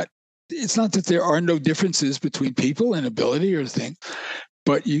 it's not that there are no differences between people and ability or thing,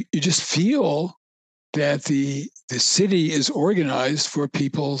 but you just feel that the city is organized for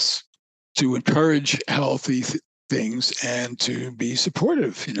people's to encourage healthy things and to be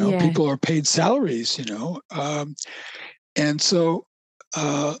supportive. People are paid salaries. And so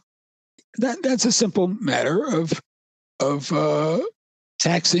that's a simple matter of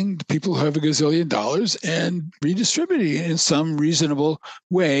taxing the people who have a gazillion dollars and redistributing it in some reasonable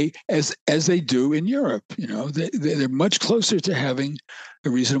way, as they do in Europe. They're much closer to having a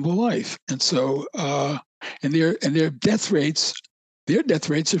reasonable life, and so and their death rates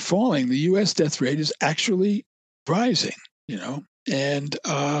are falling. The U.S. death rate is actually rising. And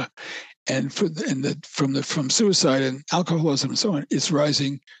from suicide and alcoholism and so on, it's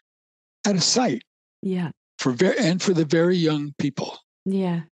rising out of sight. Yeah. For the very young people.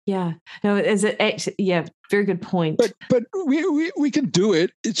 Yeah. No, is it actually? Yeah, very good point. But we can do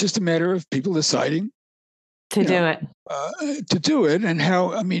it. It's just a matter of people deciding to do it. To do it, and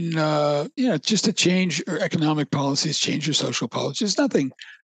how? I mean, just to change your economic policies, change your social policies. Nothing.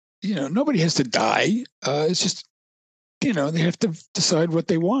 Nobody has to die. It's just, they have to decide what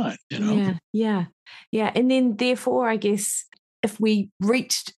they want. Yeah. And then, therefore, I guess if we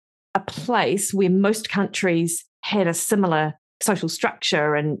reached a place where most countries had a similar social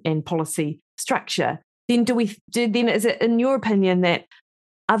structure and policy structure, then is it, in your opinion, that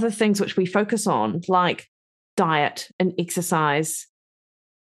other things which we focus on, like diet and exercise,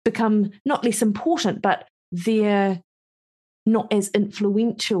 become not less important, but they're not as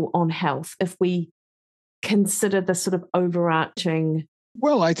influential on health if we consider the sort of overarching...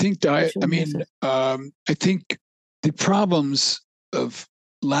 Well, I think diet, I think the problems of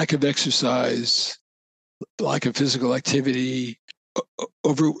lack of exercise, lack of physical activity,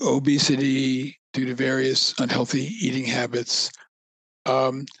 over obesity due to various unhealthy eating habits,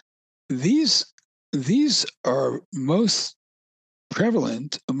 these are most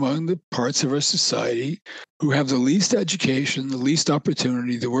prevalent among the parts of our society who have the least education, the least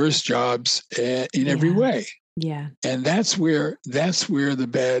opportunity, the worst jobs in every way. Yeah. And that's where the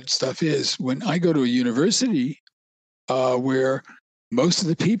bad stuff is. When I go to a university where most of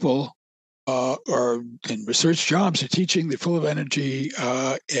the people are in research jobs, are teaching, they're full of energy,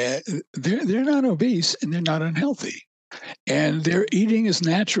 they're not obese and they're not unhealthy. and their eating is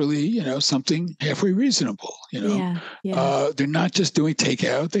naturally, something halfway reasonable. They're not just doing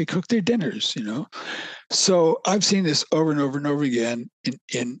takeout; they cook their dinners. So I've seen this over and over and over again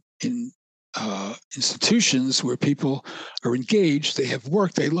in institutions where people are engaged, they have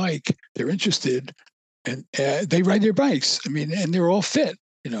work they like, they're interested, and they ride their bikes. And they're all fit.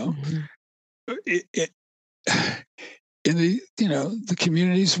 Mm-hmm. In the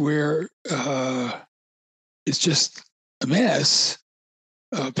communities where it's just a mess,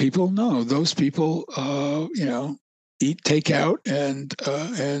 people know those people eat takeout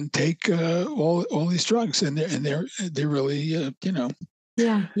and take all these drugs, and they're really in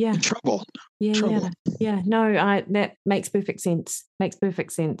trouble. No, that makes perfect sense.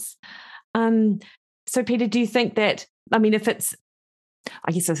 So Peter, do you think that, if it's,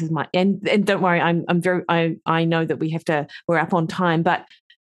 I guess this is my, and don't worry, I know that we're up on time, but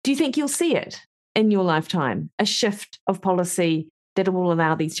do you think you'll see it in your lifetime, a shift of policy that will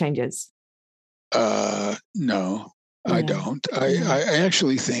allow these changes? No, I don't. I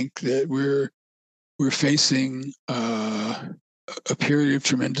actually think that we're facing a period of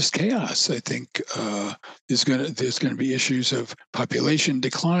tremendous chaos. I think there's going to be issues of population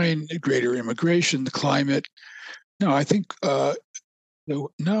decline, greater immigration, the climate. No, I think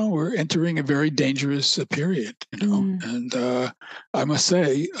we're entering a very dangerous period. And I must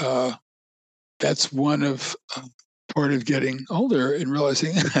say that's one of part of getting older and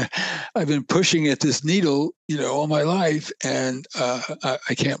realizing I've been pushing at this needle, all my life, and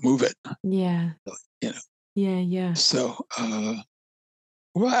I can't move it. Yeah. Yeah. So,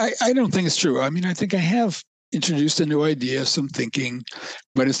 I don't think it's true. I think I have introduced a new idea, some thinking,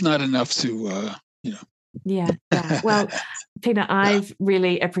 but it's not enough to, Yeah. Well, Peter, I've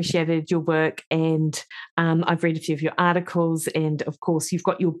really appreciated your work, and I've read a few of your articles, and of course, you've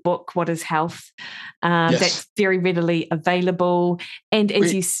got your book, What is Health? That's very readily available. And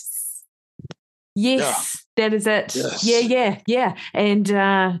as that is it. Yes. Yeah.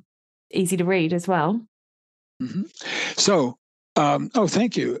 And easy to read as well. Mm-hmm. So,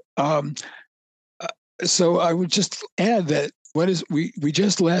 thank you. So I would just add that we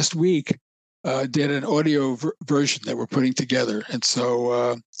just last week did an audio version that we're putting together, and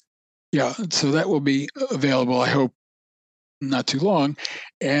so so that will be available, I hope, not too long.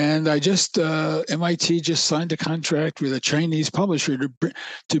 And I just MIT just signed a contract with a Chinese publisher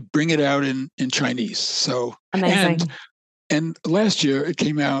to bring it out in Chinese. So amazing. And last year it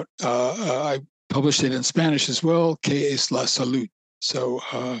came out. I published it in Spanish as well. Que es la salud? So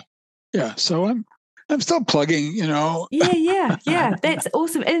so I'm still plugging, Yeah. That's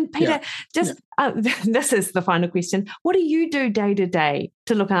awesome. And Peter, this is the final question. What do you do day to day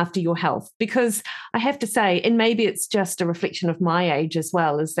to look after your health? Because I have to say, and maybe it's just a reflection of my age as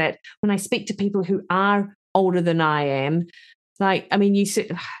well, is that when I speak to people who are older than I am, you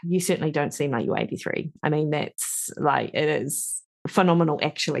certainly don't seem like you're 83. That's it is phenomenal,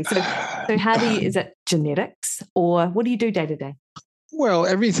 actually. So how is it genetics, or what do you do day to day? Well,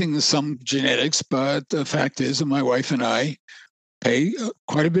 everything is some genetics, but the fact is that my wife and I pay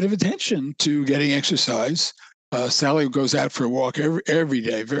quite a bit of attention to getting exercise. Sally goes out for a walk every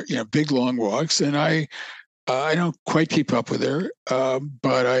day, very, big long walks, and I don't quite keep up with her,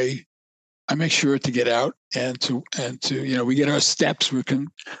 but I make sure to get out and to we get our steps. We're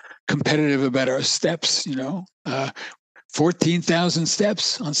competitive about our steps. 14,000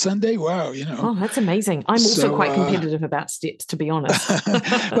 steps on Sunday. Wow, Oh, that's amazing. I'm also quite competitive about steps, to be honest.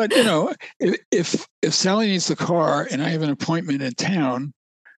 But if Sally needs the car and I have an appointment in town,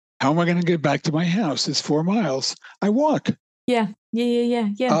 how am I going to get back to my house? It's 4 miles. I walk. Yeah.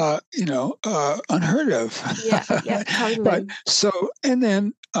 Unheard of. Yeah, totally. But and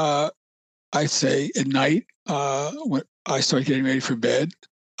then I say at night when I start getting ready for bed,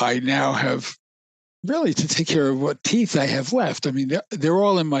 I now have really to take care of what teeth I have left. They're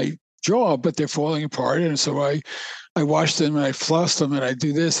all in my jaw, but they're falling apart. And so I wash them and I floss them and I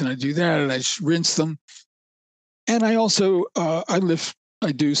do this and I do that and I rinse them. And I also, I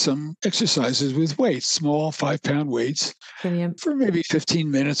do some exercises with weights, small 5-pound weights. Brilliant. For maybe 15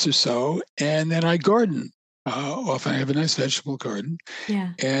 minutes or so. And then I garden. Often I have a nice vegetable garden.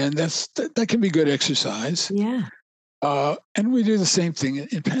 Yeah. And that can be good exercise. Yeah. And we do the same thing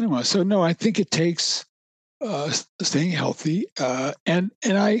in Panama. So no, I think it takes staying healthy. And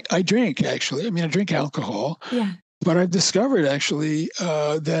I drink, actually. I drink alcohol. Yeah. But I've discovered actually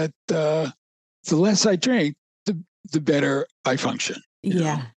that the less I drink, the better I function.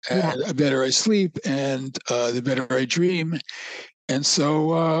 Yeah. The better I sleep, and the better I dream. And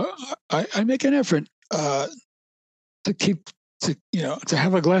so I make an effort to keep to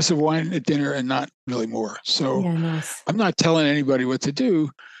have a glass of wine at dinner and not really more. So yeah, nice. I'm not telling anybody what to do,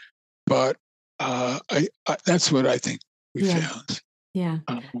 but I that's what I think we found. Yeah.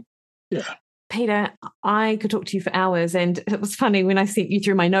 Yeah. Peter, I could talk to you for hours, and it was funny when I sent you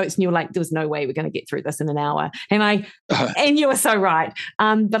through my notes and you were like, there was no way we're going to get through this in an hour. And and you were so right.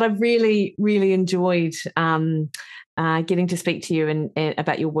 But I really, really enjoyed getting to speak to you and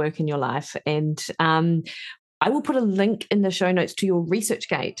about your work in your life. And I will put a link in the show notes to your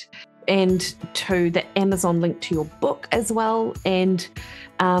ResearchGate and to the Amazon link to your book as well. And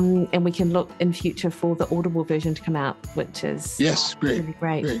we can look in future for the Audible version to come out, which is great. Really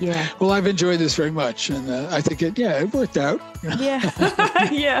great. Yeah. Well, I've enjoyed this very much, and I think it worked out. Yeah.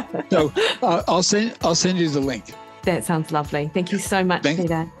 Yeah. So I'll send you the link. That sounds lovely. Thank you so much,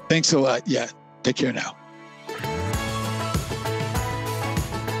 Peter. Thanks a lot. Yeah. Take care now.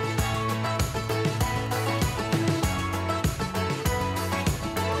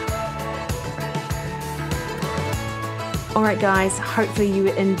 All right, guys, hopefully you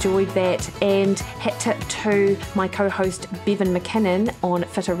enjoyed that, and hat tip to my co-host Bevan McKinnon on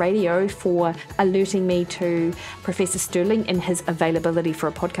Fitter Radio for alerting me to Professor Sterling and his availability for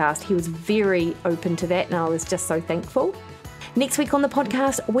a podcast. He was very open to that, and I was just so thankful. Next week on the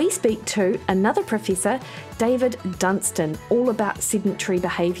podcast, we speak to another professor, David Dunstan, all about sedentary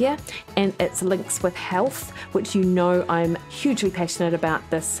behaviour and its links with health, which you know I'm hugely passionate about,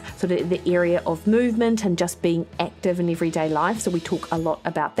 this sort of the area of movement and just being active in everyday life. So we talk a lot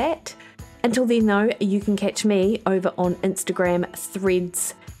about that. Until then, though, you can catch me over on Instagram,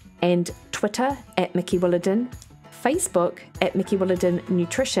 Threads and Twitter at Mikki Williden, Facebook at Mikki Williden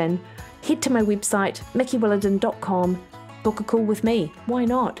Nutrition. Head to my website, mikkiwilliden.com. Book a call with me. Why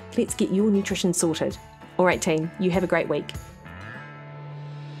not? Let's get your nutrition sorted. All right, team, you have a great week.